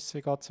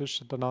Kompromisse gehen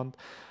zwischeneinander.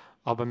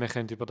 Aber wir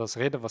können über das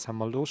reden, was haben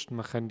wir Lust.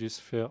 Wir können uns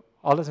für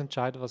alles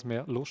entscheiden, was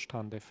wir Lust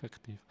haben,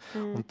 effektiv.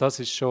 Und das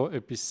ist schon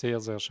etwas sehr,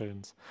 sehr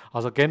Schönes.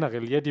 Also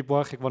generell, jede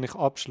Buchung, die ich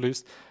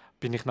abschließe,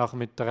 bin ich nachher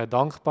mit einer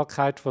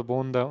Dankbarkeit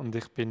verbunden und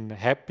ich bin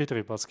happy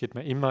darüber. Es gibt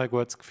mir immer ein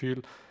gutes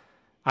Gefühl.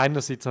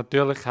 Einerseits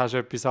natürlich hast du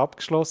etwas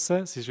abgeschlossen,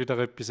 es ist wieder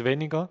etwas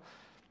weniger.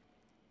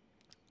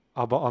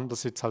 aber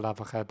andererseits halt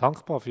einfach auch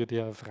dankbar für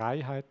die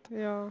Freiheit,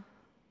 Ja.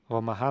 die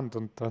wir haben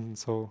und dann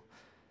so,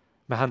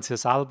 wir haben es ja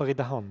selber in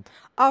der Hand.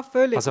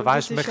 Völlig. Also Und das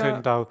weißt, ist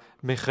ja...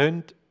 wir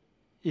können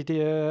in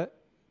die,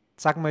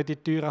 sagen wir, in die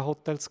teuren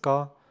Hotels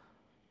gehen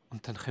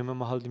und dann kommen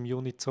wir halt im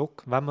Juni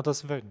zurück, wenn wir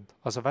das wollen.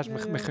 Also weißt, Ja,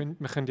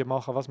 wir können ja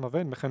machen, was wir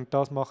wollen. Wir können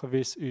das machen, wie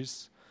es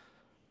uns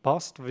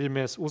passt, wie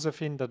wir es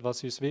herausfinden,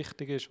 was uns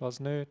wichtig ist, was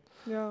nicht.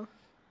 ja,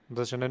 Und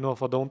das ist ja nicht nur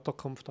von der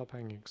Unterkunft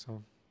abhängig.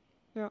 So.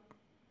 ja.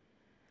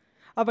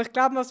 Aber ich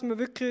glaube, was wir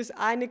wirklich uns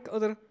einig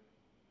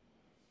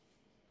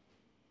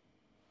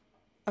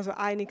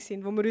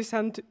sind, wo wir uns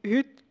heute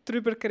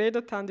darüber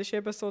geredet haben, ist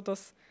eben so,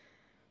 dass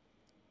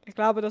ich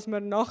glaube, dass wir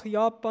nach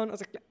Japan,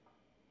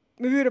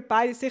 wir würden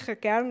beide sicher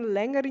gerne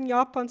länger in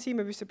Japan sein,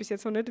 wir wissen bis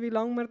jetzt noch nicht, wie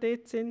lange wir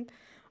dort sind,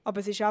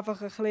 aber es ist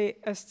einfach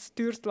ein zu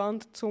teures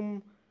Land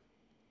zum,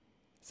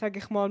 sage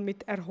ich mal,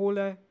 mit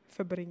Erholen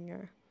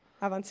verbringen.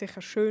 Auch wenn es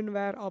sicher schön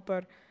wäre,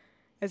 aber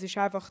es ist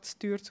einfach zu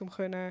teuer, um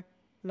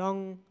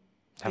lang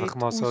Einfach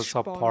dort mal so ein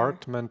ausspannen.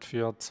 Apartment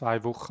für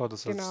 2 Wochen oder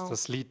so, Genau.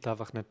 das liegt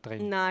einfach nicht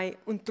drin. Nein,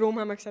 und darum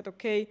haben wir gesagt,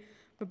 okay,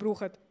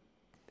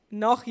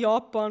 nach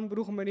Japan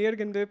brauchen wir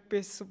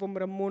irgendetwas, wo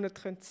wir einen Monat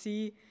sein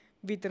können,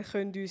 wieder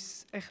können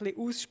uns ein bisschen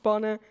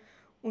ausspannen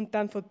und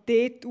dann von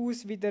dort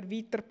aus wieder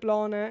weiter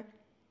planen,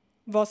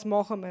 was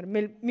machen wir.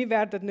 Wir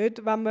werden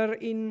nicht, wenn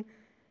wir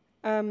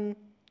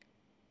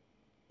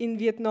in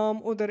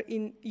Vietnam oder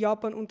in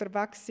Japan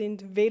unterwegs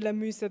sind,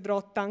 müssen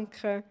daran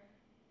denken,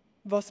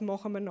 was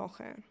machen wir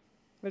nachher.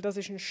 Weil das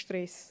ist ein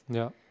Stress.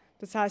 Ja.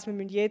 Das heisst, wir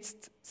müssen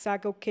jetzt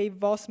sagen, okay,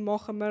 was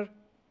machen wir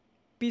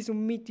bis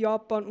und mit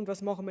Japan und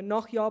was machen wir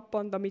nach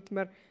Japan, damit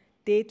wir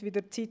dort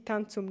wieder Zeit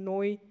haben, zum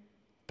neu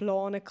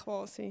planen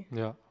quasi.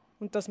 Ja.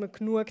 Und dass wir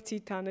genug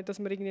Zeit haben, nicht, dass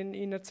wir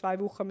irgendwie in 2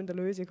 Wochen eine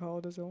Lösung haben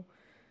oder so.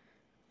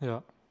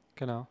 Ja,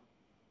 genau.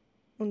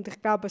 Und ich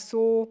glaube,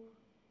 so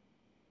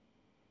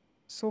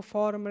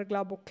fahren wir,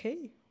 glaube ich,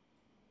 okay.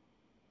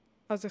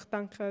 Also ich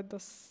denke,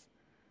 dass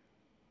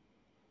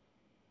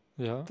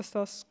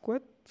das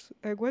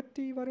eine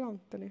gute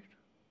Variante ist.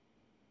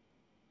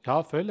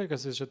 Ja, völlig.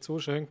 Es war ja zu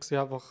schön,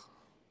 einfach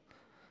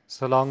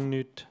solange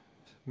nicht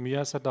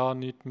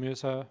nichts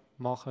müssen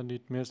machen,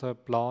 nichts müssen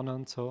planen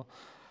und so.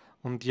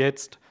 Und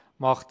jetzt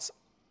macht es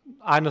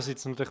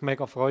einerseits natürlich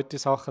mega Freude, die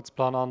Sachen zu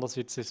planen,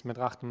 andererseits ist es mit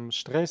rechtem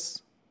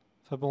Stress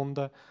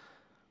verbunden.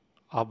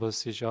 Aber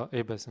es ist ja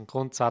eben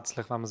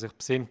grundsätzlich, wenn man sich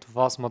besinnt,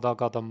 was man da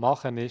gerade am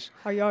Machen ist,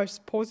 Ja, ist es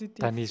positiv.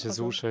 dann ist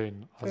es auch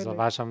schön. Also völlig.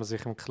 weißt du, wenn man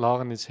sich im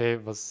Klaren ist,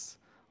 hey, was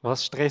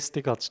stresst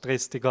dich gerade?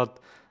 Stresst dich gerade,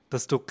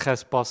 dass du kein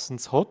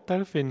passendes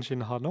Hotel findest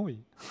in Hanoi?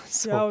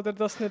 So. Ja, oder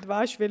dass du nicht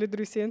weißt, welche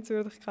 3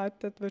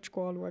 Sehenswürdigkeiten du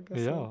anschauen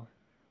willst. Ja.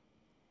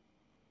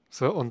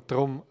 So, und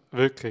darum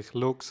wirklich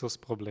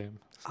Luxusproblem.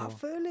 So.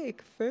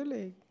 Völlig.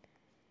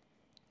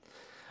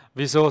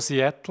 Wieso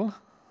Seattle?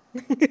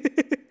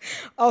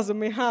 Also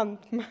der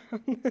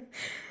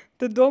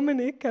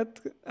Dominik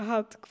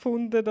hat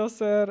gefunden,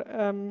 dass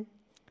er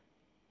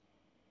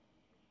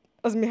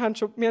wir haben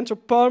schon ein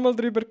paar Mal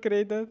darüber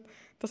geredet,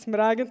 dass wir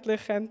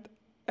eigentlich ein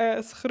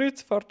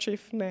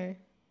Kreuzfahrtschiff nehmen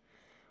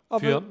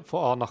können.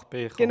 Von A nach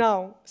B kommen.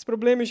 Genau. Das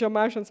Problem ist ja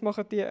meistens,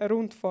 machen die eine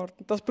Rundfahrt.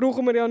 Das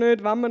brauchen wir ja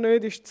nicht, wenn man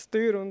nicht, ist es zu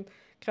teuer und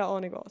keine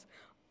Ahnung was.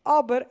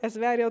 Aber es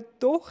wäre ja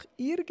doch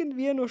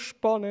irgendwie noch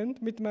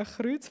spannend, mit einem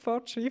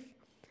Kreuzfahrtschiff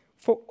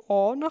von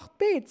A nach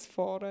B zu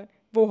fahren,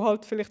 wo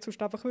halt vielleicht sonst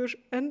einfach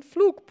einen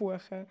Flug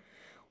buchen.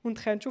 Und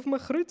kennst du auf einem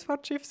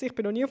Kreuzfahrtschiff sein? Ich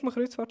bin noch nie auf einem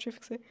Kreuzfahrtschiff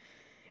gewesen.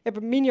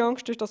 Eben, meine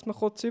Angst ist, dass man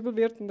kotzübel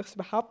wird und ich es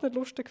überhaupt nicht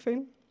lustig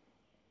finde.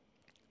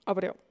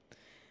 Aber ja.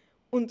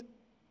 Und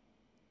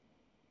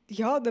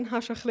ja, dann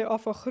hast du ein bisschen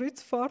einfach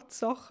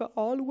Kreuzfahrtsachen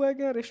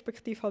anschauen,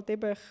 respektive halt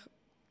eben,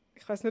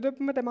 ich weiß nicht, ob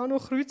man dem auch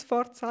noch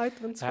Kreuzfahrt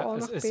sagt, wenn es von A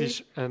nach B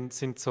ist. Es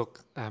sind so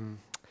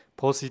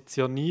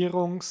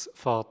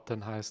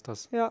Positionierungsfahrten, heisst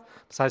das. Ja.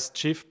 Das heisst, die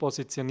Schiffe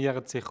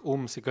positionieren sich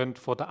um. Sie gehen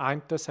von der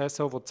einen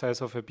Saison, wo die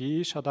Saison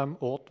vorbei ist, an dem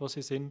Ort, wo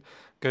sie sind,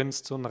 gehen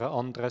sie zu einer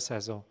anderen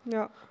Saison.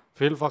 Ja.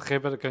 Vielfach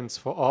eben, gehen sie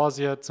von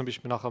Asien zum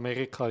Beispiel nach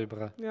Amerika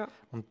über. Ja.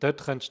 Und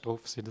dort kannst du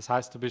drauf sein. Das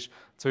heisst, du bist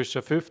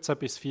zwischen 15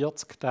 bis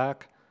 40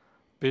 Tage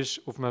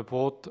bist auf einem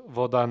Boot,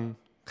 wo dann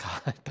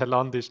der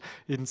Land ist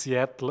in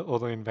Seattle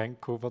oder in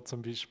Vancouver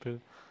zum Beispiel.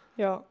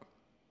 Ja.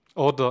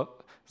 Oder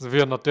es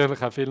wird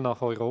natürlich auch viel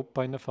nach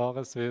Europa fahren.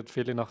 Es wird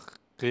viele nach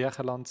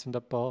Griechenland, sind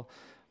ein paar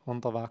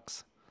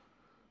unterwegs.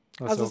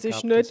 Also es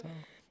ist nicht...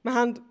 Wir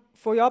haben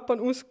von Japan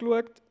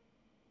ausgeschaut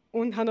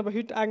und haben aber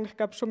heute eigentlich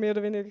schon mehr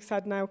oder weniger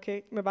gesagt, nein,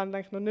 okay, wir wollen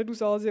eigentlich noch nicht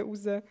aus Asien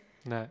raus.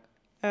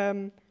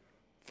 Nein.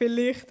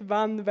 Vielleicht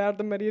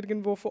werden wir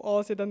irgendwo von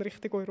Asien dann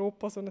Richtung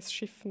Europa so ein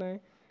Schiff nehmen.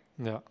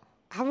 Ja.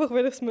 Einfach,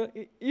 weil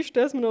ich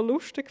stelle es mir noch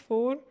lustig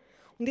vor.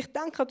 Und ich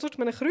denke,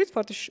 eine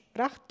Kreuzfahrt ist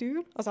recht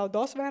teuer. Also auch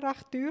das wäre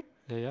recht teuer.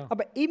 Ja.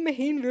 Aber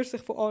immerhin würde es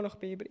sich von A nach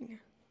B bringen.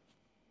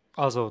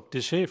 Also,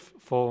 die Schiff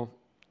von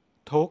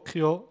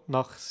Tokio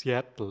nach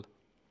Seattle.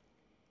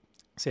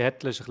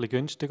 Seattle war ein bisschen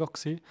günstiger.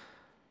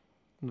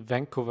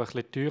 Vancouver ein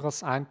bisschen teurer.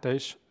 Das eine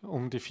war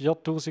um die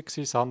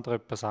 4'000, das andere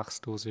etwa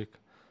 6'000.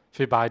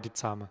 Für beide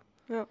zusammen.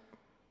 Ja.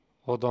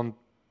 Oder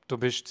du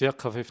bist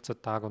ca.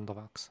 15 Tage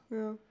unterwegs.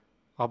 Ja.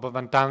 Aber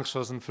wenn du denkst,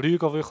 was ein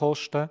Flüger will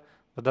kosten,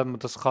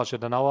 das kannst du ja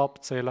dann auch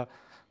abzählen,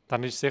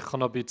 dann ist es sicher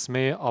noch ein bisschen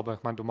mehr, aber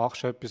ich meine, du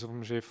machst etwas auf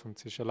dem Schiff und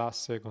es ist ja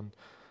lässig und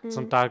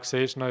zum Teil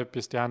siehst du noch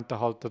etwas, die einen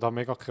halten da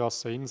mega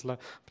krasse Inseln.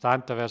 Bei der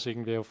einen wärst du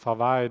irgendwie auf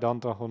Hawaii, der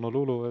andere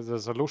Honolulu. Das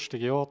ist ein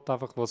lustiger Ort,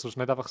 einfach, wo du sonst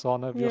nicht einfach so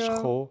hin wirst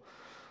Ja. kommen.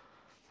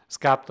 Es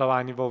gibt auch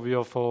eine, wo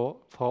wir von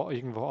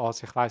irgendwo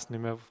aus, ich weiß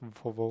nicht mehr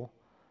von wo,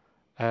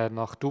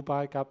 nach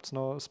Dubai gibt es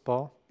noch ein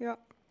paar. Ja.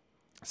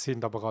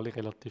 Sind aber alle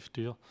relativ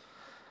teuer.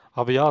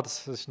 Aber ja,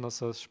 das ist noch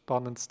so ein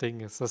spannendes Ding.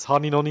 Das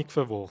habe ich noch nicht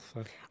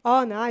verworfen.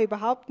 Ah, nein,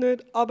 überhaupt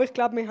nicht. Aber ich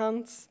glaube, wir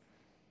haben es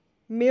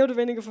mehr oder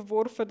weniger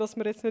verworfen, dass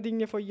wir jetzt nicht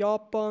irgendwie von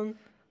Japan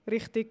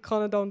Richtung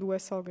Kanada und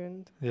USA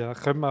gehen. Ja, ich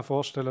könnte mir auch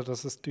vorstellen,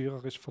 dass es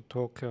teurer ist von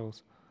Tokio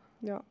aus.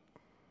 Ja.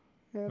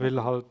 Ja,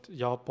 Weil halt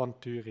Japan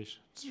teuer ist.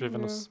 Das ist wie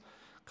wenn Ja. es,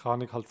 keine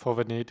Ahnung, halt von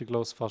Venedig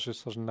losfährst, ist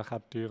es wahrscheinlich auch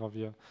teurer,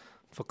 wie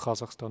von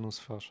Kasachstan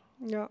ausfährst.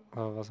 Ja.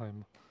 Oder was auch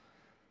immer.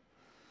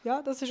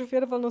 Ja, das ist auf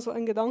jeden Fall noch so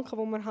ein Gedanke,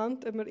 den wir haben,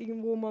 ob wir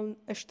irgendwo mal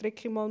eine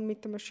Strecke mal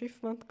mit einem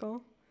Schiff gehen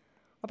wollen.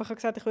 Aber ich habe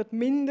gesagt, ich würde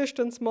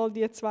mindestens mal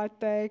die 2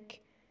 Tage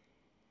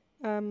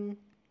in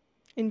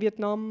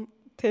Vietnam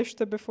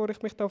testen, bevor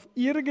ich mich da auf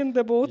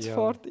irgendeine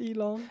Bootsfahrt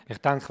einlade. Ich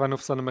denke, wenn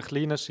auf so einem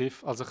kleinen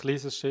Schiff, also ein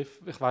kleines Schiff,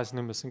 ich weiß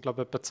nicht mehr, es sind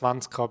glaube ich etwa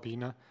 20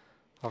 Kabinen.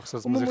 Auch so,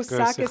 dass Und man muss sich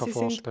die Grösse sagen, sie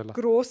vorstellen sind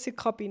grosse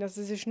Kabinen.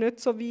 Also es ist nicht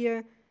so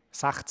wie,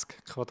 60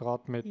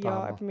 Quadratmeter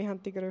ja, haben wir. wir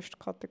haben die grösste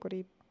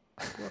Kategorie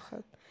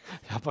gebucht.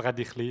 Ja, aber auch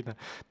die Kleinen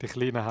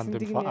haben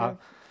Sind im Fall auch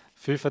irgendwie,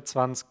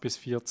 25 bis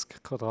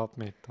 40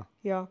 Quadratmeter.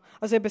 ja,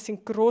 also eben, es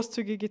sind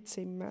grosszügige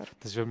Zimmer.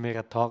 Das ist, weil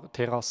wir eine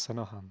Terrasse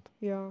noch haben.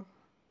 Ja.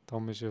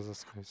 Darum ist es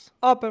das groß.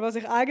 Aber was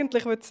ich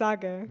eigentlich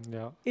sagen will,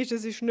 Ja. ist,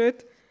 es ist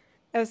nicht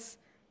ein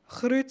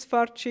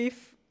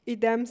Kreuzfahrtschiff in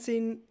dem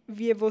Sinn,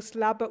 wie wo das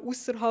Leben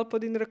außerhalb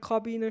deiner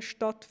Kabine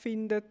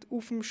stattfindet,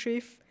 auf dem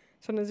Schiff,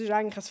 sondern es ist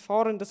eigentlich ein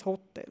fahrendes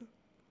Hotel.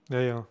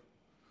 Ja.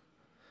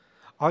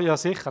 Ah ja,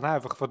 sicher, nein,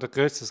 einfach von der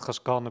Größe, das kannst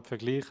du gar nicht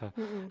vergleichen.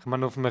 Ich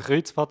meine, auf einem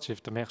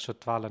Kreuzfahrtschiff, da merkst du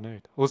die Wellen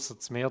nicht. Außer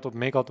das Meer tut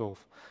mega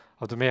doof.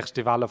 Aber du merkst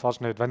die Wellen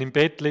fast nicht. Wenn du im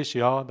Bett liegst,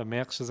 ja, dann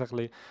merkst du es ein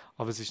bisschen,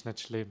 aber es ist nicht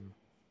schlimm.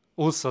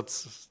 Außer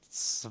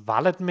es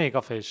wellt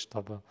mega fest,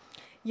 aber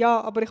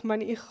Ja, aber ich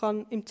meine, ich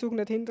kann im Zug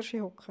nicht hinter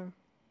sie hocken.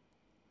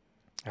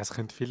 es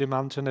können viele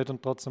Menschen nicht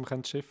und trotzdem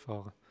können sie Schiff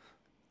fahren.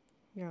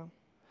 Ja.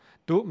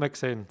 Du, wir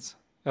sehen es.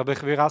 Aber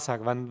ich würde auch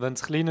sagen, wenn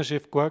das kleine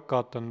Schiff gut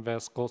geht, dann wäre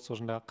es groß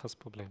wahrscheinlich auch kein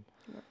Problem.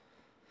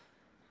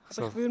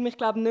 Aber ich würde mich,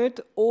 glaube ich,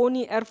 nicht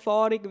ohne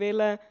Erfahrung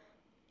einlassen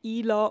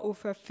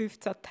auf eine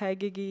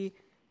 15-tägige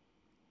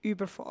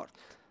Überfahrt.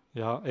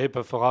 Ja,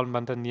 eben, vor allem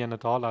wenn du nie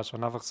da lässt,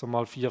 wenn du einfach so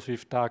mal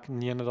 4-5 Tage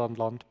nie an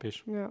Land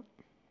bist. Ja.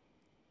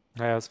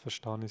 Ja, das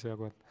verstehe ich sehr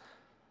gut.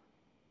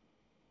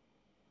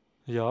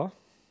 Ja,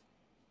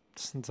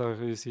 das sind so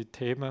unsere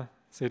Themen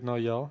seit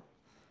Neujahr.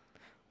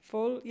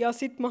 Voll. Ja,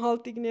 sieht man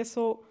halt irgendwie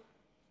so,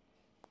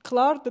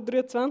 klar, der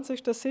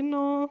 23. Das sind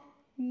noch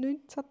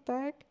 19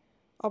 Tage,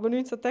 aber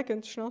 19 Tage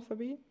gehen schnell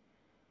vorbei.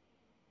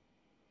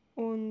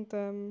 Und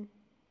darum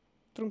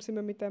sind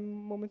wir mit dem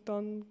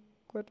momentan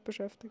gut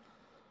beschäftigt.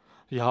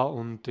 Ja,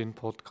 und den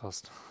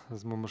Podcast,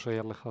 das muss man schon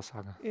ehrlich auch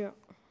sagen. Ja.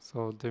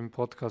 So, der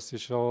Podcast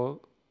ist schon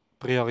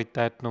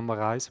Priorität Nummer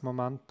 1 im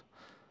Moment.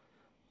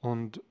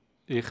 Und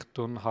ich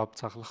schaue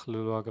hauptsächlich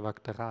wegen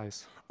der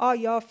Reise. Ah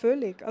ja,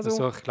 völlig.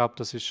 Also ich glaube,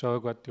 das ist schon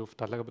eine gute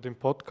Aufteilung. Aber der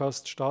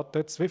Podcast steht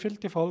jetzt, wie viel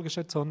die Folge ist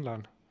jetzt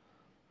online?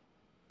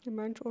 du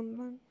meinst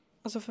online?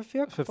 Also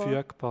verfügbar?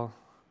 Verfügbar.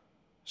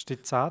 Ist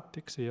die 10.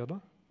 gewesen,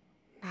 oder?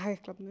 Nein,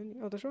 ich glaube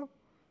nicht. Oder schon?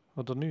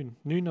 Oder 9?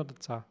 9 oder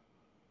 10?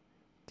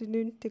 Die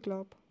 9.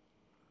 glaube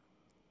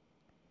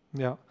ich.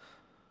 Ja.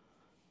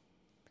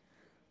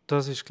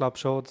 Das ist, glaube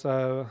ich, schon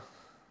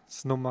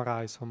das Nummer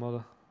 1,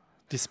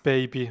 das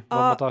Baby, das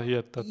man da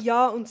hütet.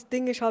 Ja, und das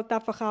Ding ist halt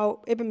einfach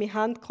auch, eben, wir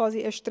haben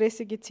quasi eine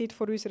stressige Zeit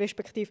vor uns,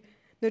 respektive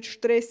nicht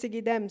stressig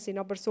in dem Sinn,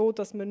 aber so,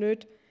 dass wir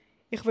nicht,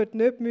 ich würde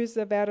nicht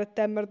müssen, während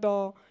wir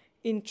da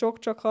in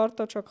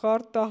Jakarta,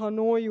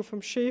 Hanoi auf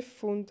dem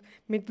Schiff und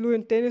mit Lou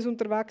und Dennis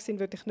unterwegs sind,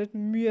 würde ich nicht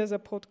müssen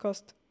einen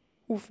Podcast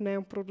aufnehmen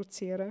und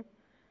produzieren.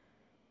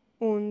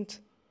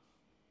 Und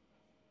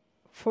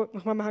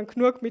ich meine, wir haben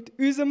genug mit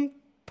unserem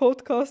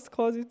Podcast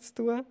quasi zu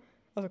tun.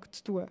 Also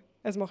zu tun.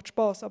 Es macht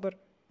Spass, aber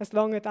es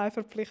lange eine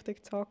Verpflichtung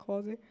zu haben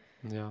quasi.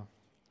 Ja.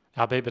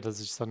 Aber eben, das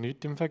ist so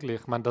nichts im Vergleich.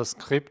 Ich meine, das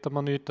skripten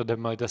wir nicht, oder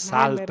wir in den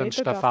Nein, wir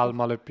seltensten reden Fällen einfach.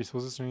 mal etwas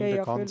rausschneiden,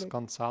 Ja, ganz, völlig.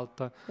 ganz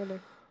selten.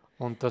 Völlig.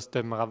 Und das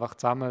tun wir einfach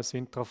zusammen, das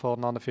Intro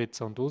vorne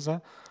anfitzen und raus.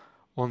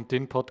 Und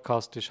dein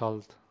Podcast ist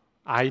halt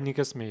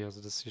einiges mehr.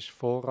 Also das ist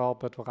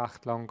Vorarbeit, die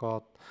recht lang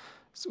geht.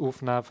 Das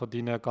Aufnehmen von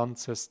deiner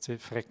ganzen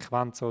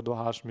Frequenz, die du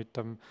hast mit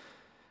dem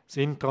das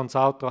Intro und das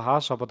Outro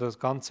hast, aber das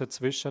ganze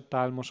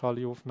Zwischenteil musst du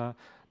alle aufnehmen.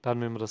 Dann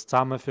müssen wir das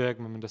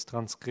zusammenfügen, wir müssen das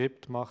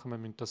Transkript machen, wir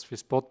müssen das für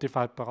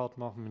Spotify parat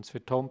machen, wir müssen es für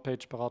die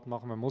Homepage parat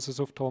machen, man muss es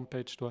auf die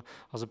Homepage tun.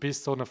 Also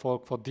bis so eine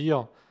Folge von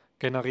dir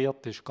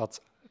generiert ist,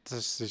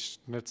 das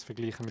ist nicht zu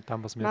vergleichen mit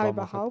dem, was wir Nein,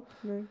 da machen.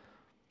 überhaupt nicht.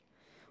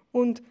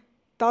 Und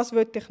das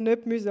wollte ich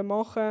nicht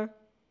machen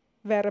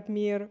wären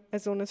wir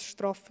so ein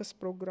straffes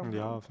Programm.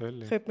 Ja,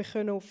 völlig. Ich hätte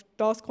mich auf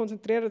das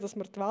konzentrieren, dass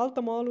wir die Welt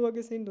am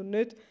Anschauen sind und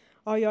nicht,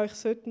 ja, ich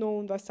sollte noch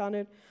und weiss auch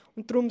nicht.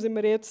 Und darum sind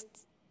wir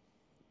jetzt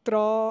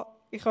dran,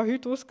 ich habe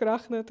heute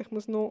ausgerechnet, ich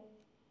muss noch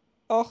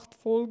 8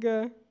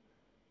 Folgen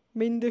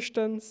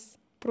mindestens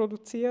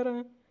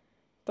produzieren,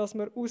 dass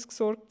wir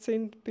ausgesorgt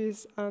sind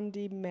bis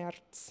Ende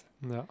März.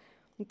 Ja.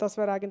 Und das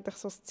wäre eigentlich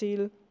so das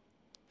Ziel.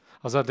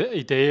 Also an der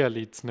Idee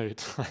liegt es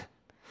nicht.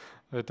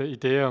 Der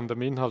Idee und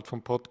dem Inhalt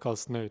vom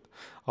Podcast nicht.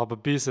 Aber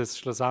bis es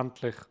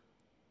schlussendlich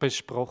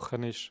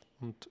besprochen ist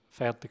und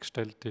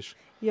fertiggestellt ist.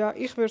 Ja,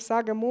 ich würde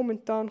sagen,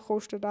 momentan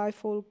kostet eine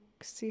Folge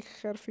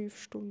sicher 5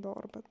 Stunden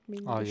Arbeit.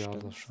 Mindestens. Ah ja,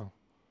 das schon.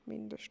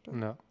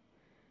 Mindestens. Ja.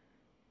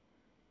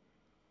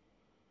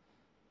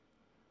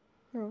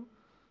 Ja.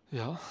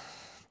 Ja.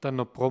 Dann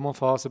noch die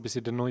Promophase, bis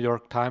in der New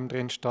York Times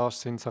drin stehst,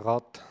 das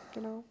Inserat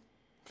Genau.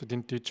 für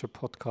deinen deutschen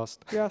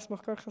Podcast. Ja, es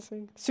macht gar keinen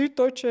Sinn.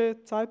 Süddeutsche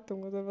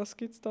Zeitung, oder was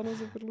gibt es da noch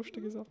so für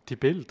lustige Sachen? Die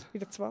Bild?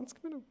 Wieder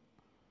 20 Minuten.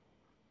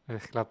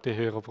 Ich glaube, die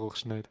Hörer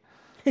brauchst du nicht.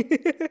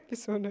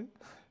 Wieso nicht?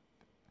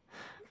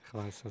 Ich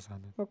weiß es auch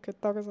nicht. Okay,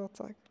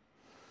 Tagesanzeige.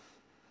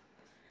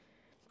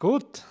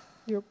 Gut,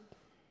 Ja.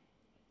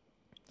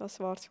 Das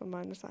war's von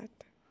meiner Seite.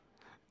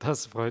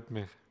 das freut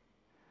mich.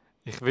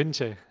 Ich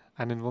wünsche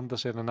einen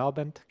wunderschönen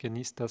Abend.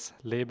 Genießt das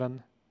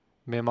Leben.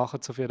 Wir machen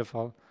es auf jeden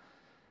Fall.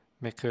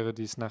 Wir hören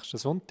uns nächsten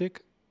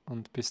Sonntag.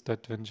 Und bis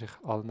dort wünsche ich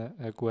allen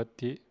einen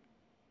guten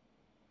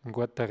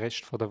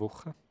Rest von der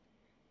Woche.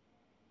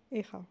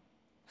 Ich auch.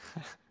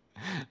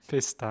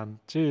 Bis dann.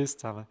 Tschüss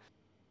zusammen.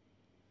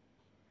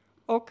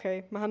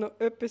 Okay, wir haben noch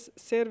etwas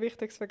sehr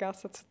Wichtiges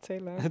vergessen zu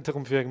erzählen.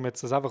 Darum fügen wir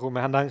jetzt das einfach um.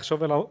 Wir haben eigentlich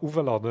schon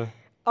aufladen.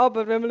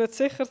 Aber wenn wir nicht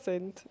sicher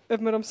sind,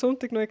 ob wir am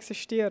Sonntag noch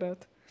existieren,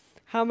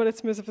 haben wir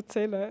jetzt müssen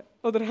erzählen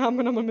oder haben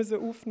wir nochmal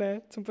müssen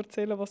aufnehmen, um zu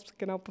erzählen, was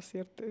genau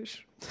passiert ist.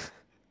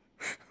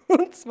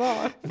 Und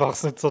zwar...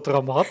 Mach's nicht so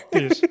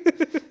dramatisch.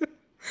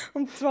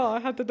 Und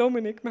zwar hat der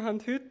Dominik, wir haben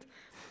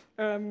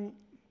heute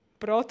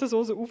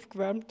Bratensauce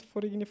aufgewärmt,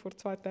 vor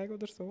 2 Tagen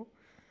oder so.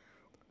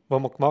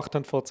 Was wir gemacht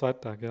haben vor 2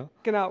 Tagen, ja.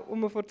 Genau, was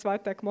wir vor 2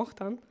 Tagen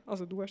gemacht haben.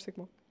 Also du hast sie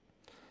gemacht.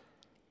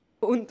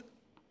 Und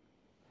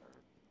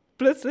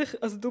plötzlich,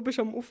 du bist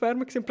am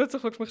Aufwärmen gewesen, und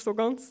plötzlich schaust du mich so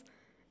ganz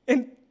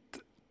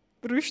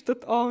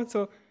entrüstet an und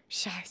so,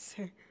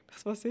 Scheiße,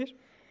 was ist?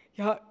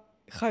 Ja,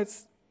 ich habe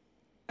jetzt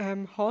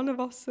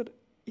Hahnenwasser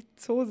in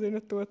die Soße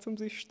rein tun, um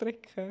sie zu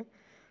strecken.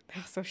 Da dachte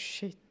ich so,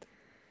 shit.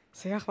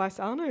 So, ja, ich weiss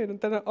auch nicht.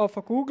 Und dann anfangen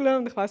zu googlen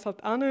und ich weiss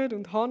halt auch nicht.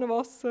 Und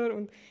Hahnenwasser.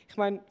 Und ich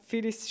meine,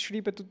 viele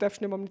schreiben, du darfst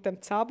nicht mal mit dem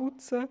Zähne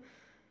putzen.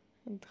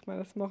 Und ich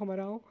meine, das machen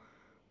wir auch.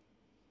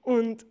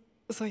 Und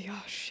so,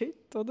 ja,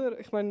 shit, oder?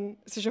 Ich meine,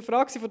 es war eine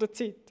Frage von der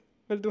Zeit.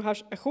 Weil du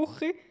hast eine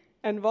Küche,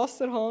 einen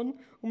Wasserhahn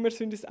und wir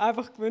sind uns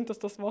einfach gewöhnt, dass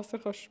du das Wasser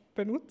kannst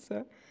benutzen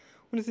kannst.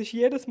 Und es ist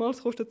jedes Mal,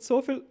 es kostet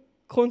so viel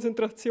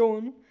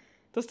Konzentration,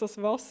 dass das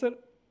Wasser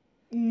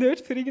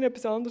nicht für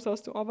irgendetwas anderes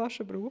als du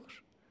abwaschen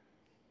brauchst.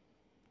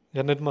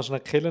 Ja, nicht mal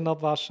schnell Killen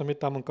abwaschen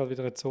mit dem und gleich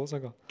wieder in die Soße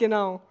gehen.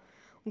 Genau.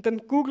 Und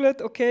dann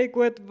googelt, okay,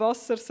 gut,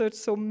 Wasser sollte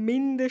so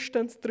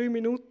mindestens 3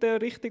 Minuten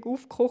richtig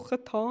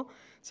aufgekocht haben.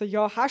 So,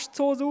 ja, hast du die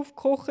Soße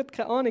aufgekocht?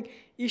 Keine Ahnung.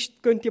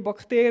 Gehen die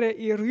Bakterien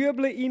in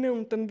Rüebli rein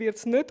und dann wird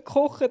es nicht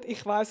gekocht?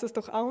 Ich weiss es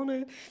doch auch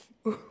nicht.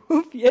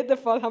 Auf jeden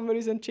Fall haben wir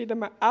uns entschieden,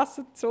 wir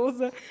essen die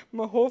Soße.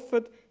 Wir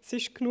hoffen, es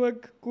ist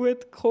genug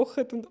gut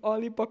gekocht und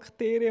alle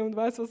Bakterien und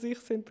weiss was ich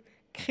sind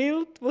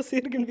gekillt, was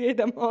irgendwie in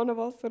dem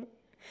Hahnenwasser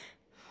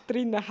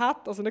drinnen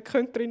hat. Also nicht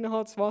könnte drinnen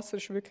haben, das Wasser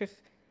ist wirklich,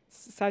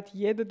 sagt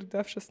jeder, du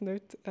darfst es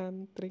nicht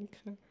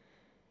trinken.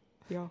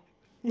 Ja.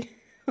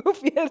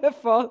 Auf jeden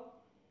Fall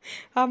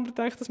haben wir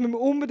gedacht, dass wir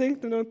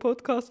unbedingt noch einen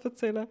Podcast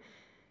erzählen.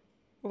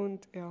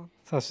 Und ja.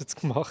 Was hast du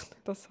jetzt gemacht?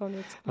 Das habe ich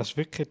jetzt gemacht. Hast du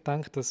wirklich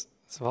gedacht, dass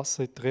das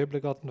Wasser in die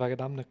Rüebli geht und wegen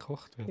dem nicht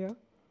gekocht wird? Ja.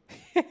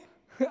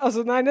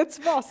 Also nein, nicht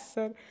das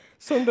Wasser,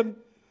 sondern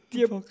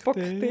die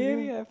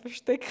Bakterien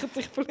verstecken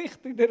sich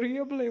vielleicht in den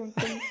Rüebli und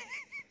dann...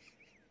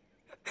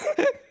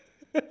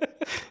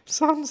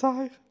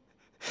 Samsai.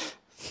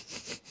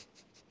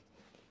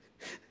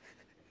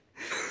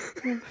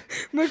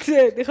 Man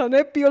sieht, ich habe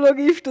nicht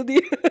Biologie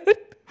studiert.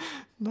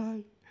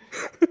 Nein.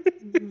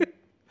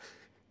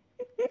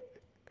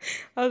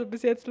 Also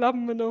bis jetzt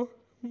leben wir noch.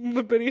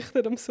 Wir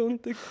berichten am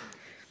Sonntag,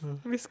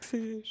 wie es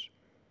war.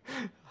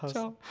 Also,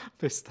 Ciao.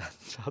 bis dann.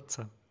 Ciao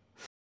zusammen.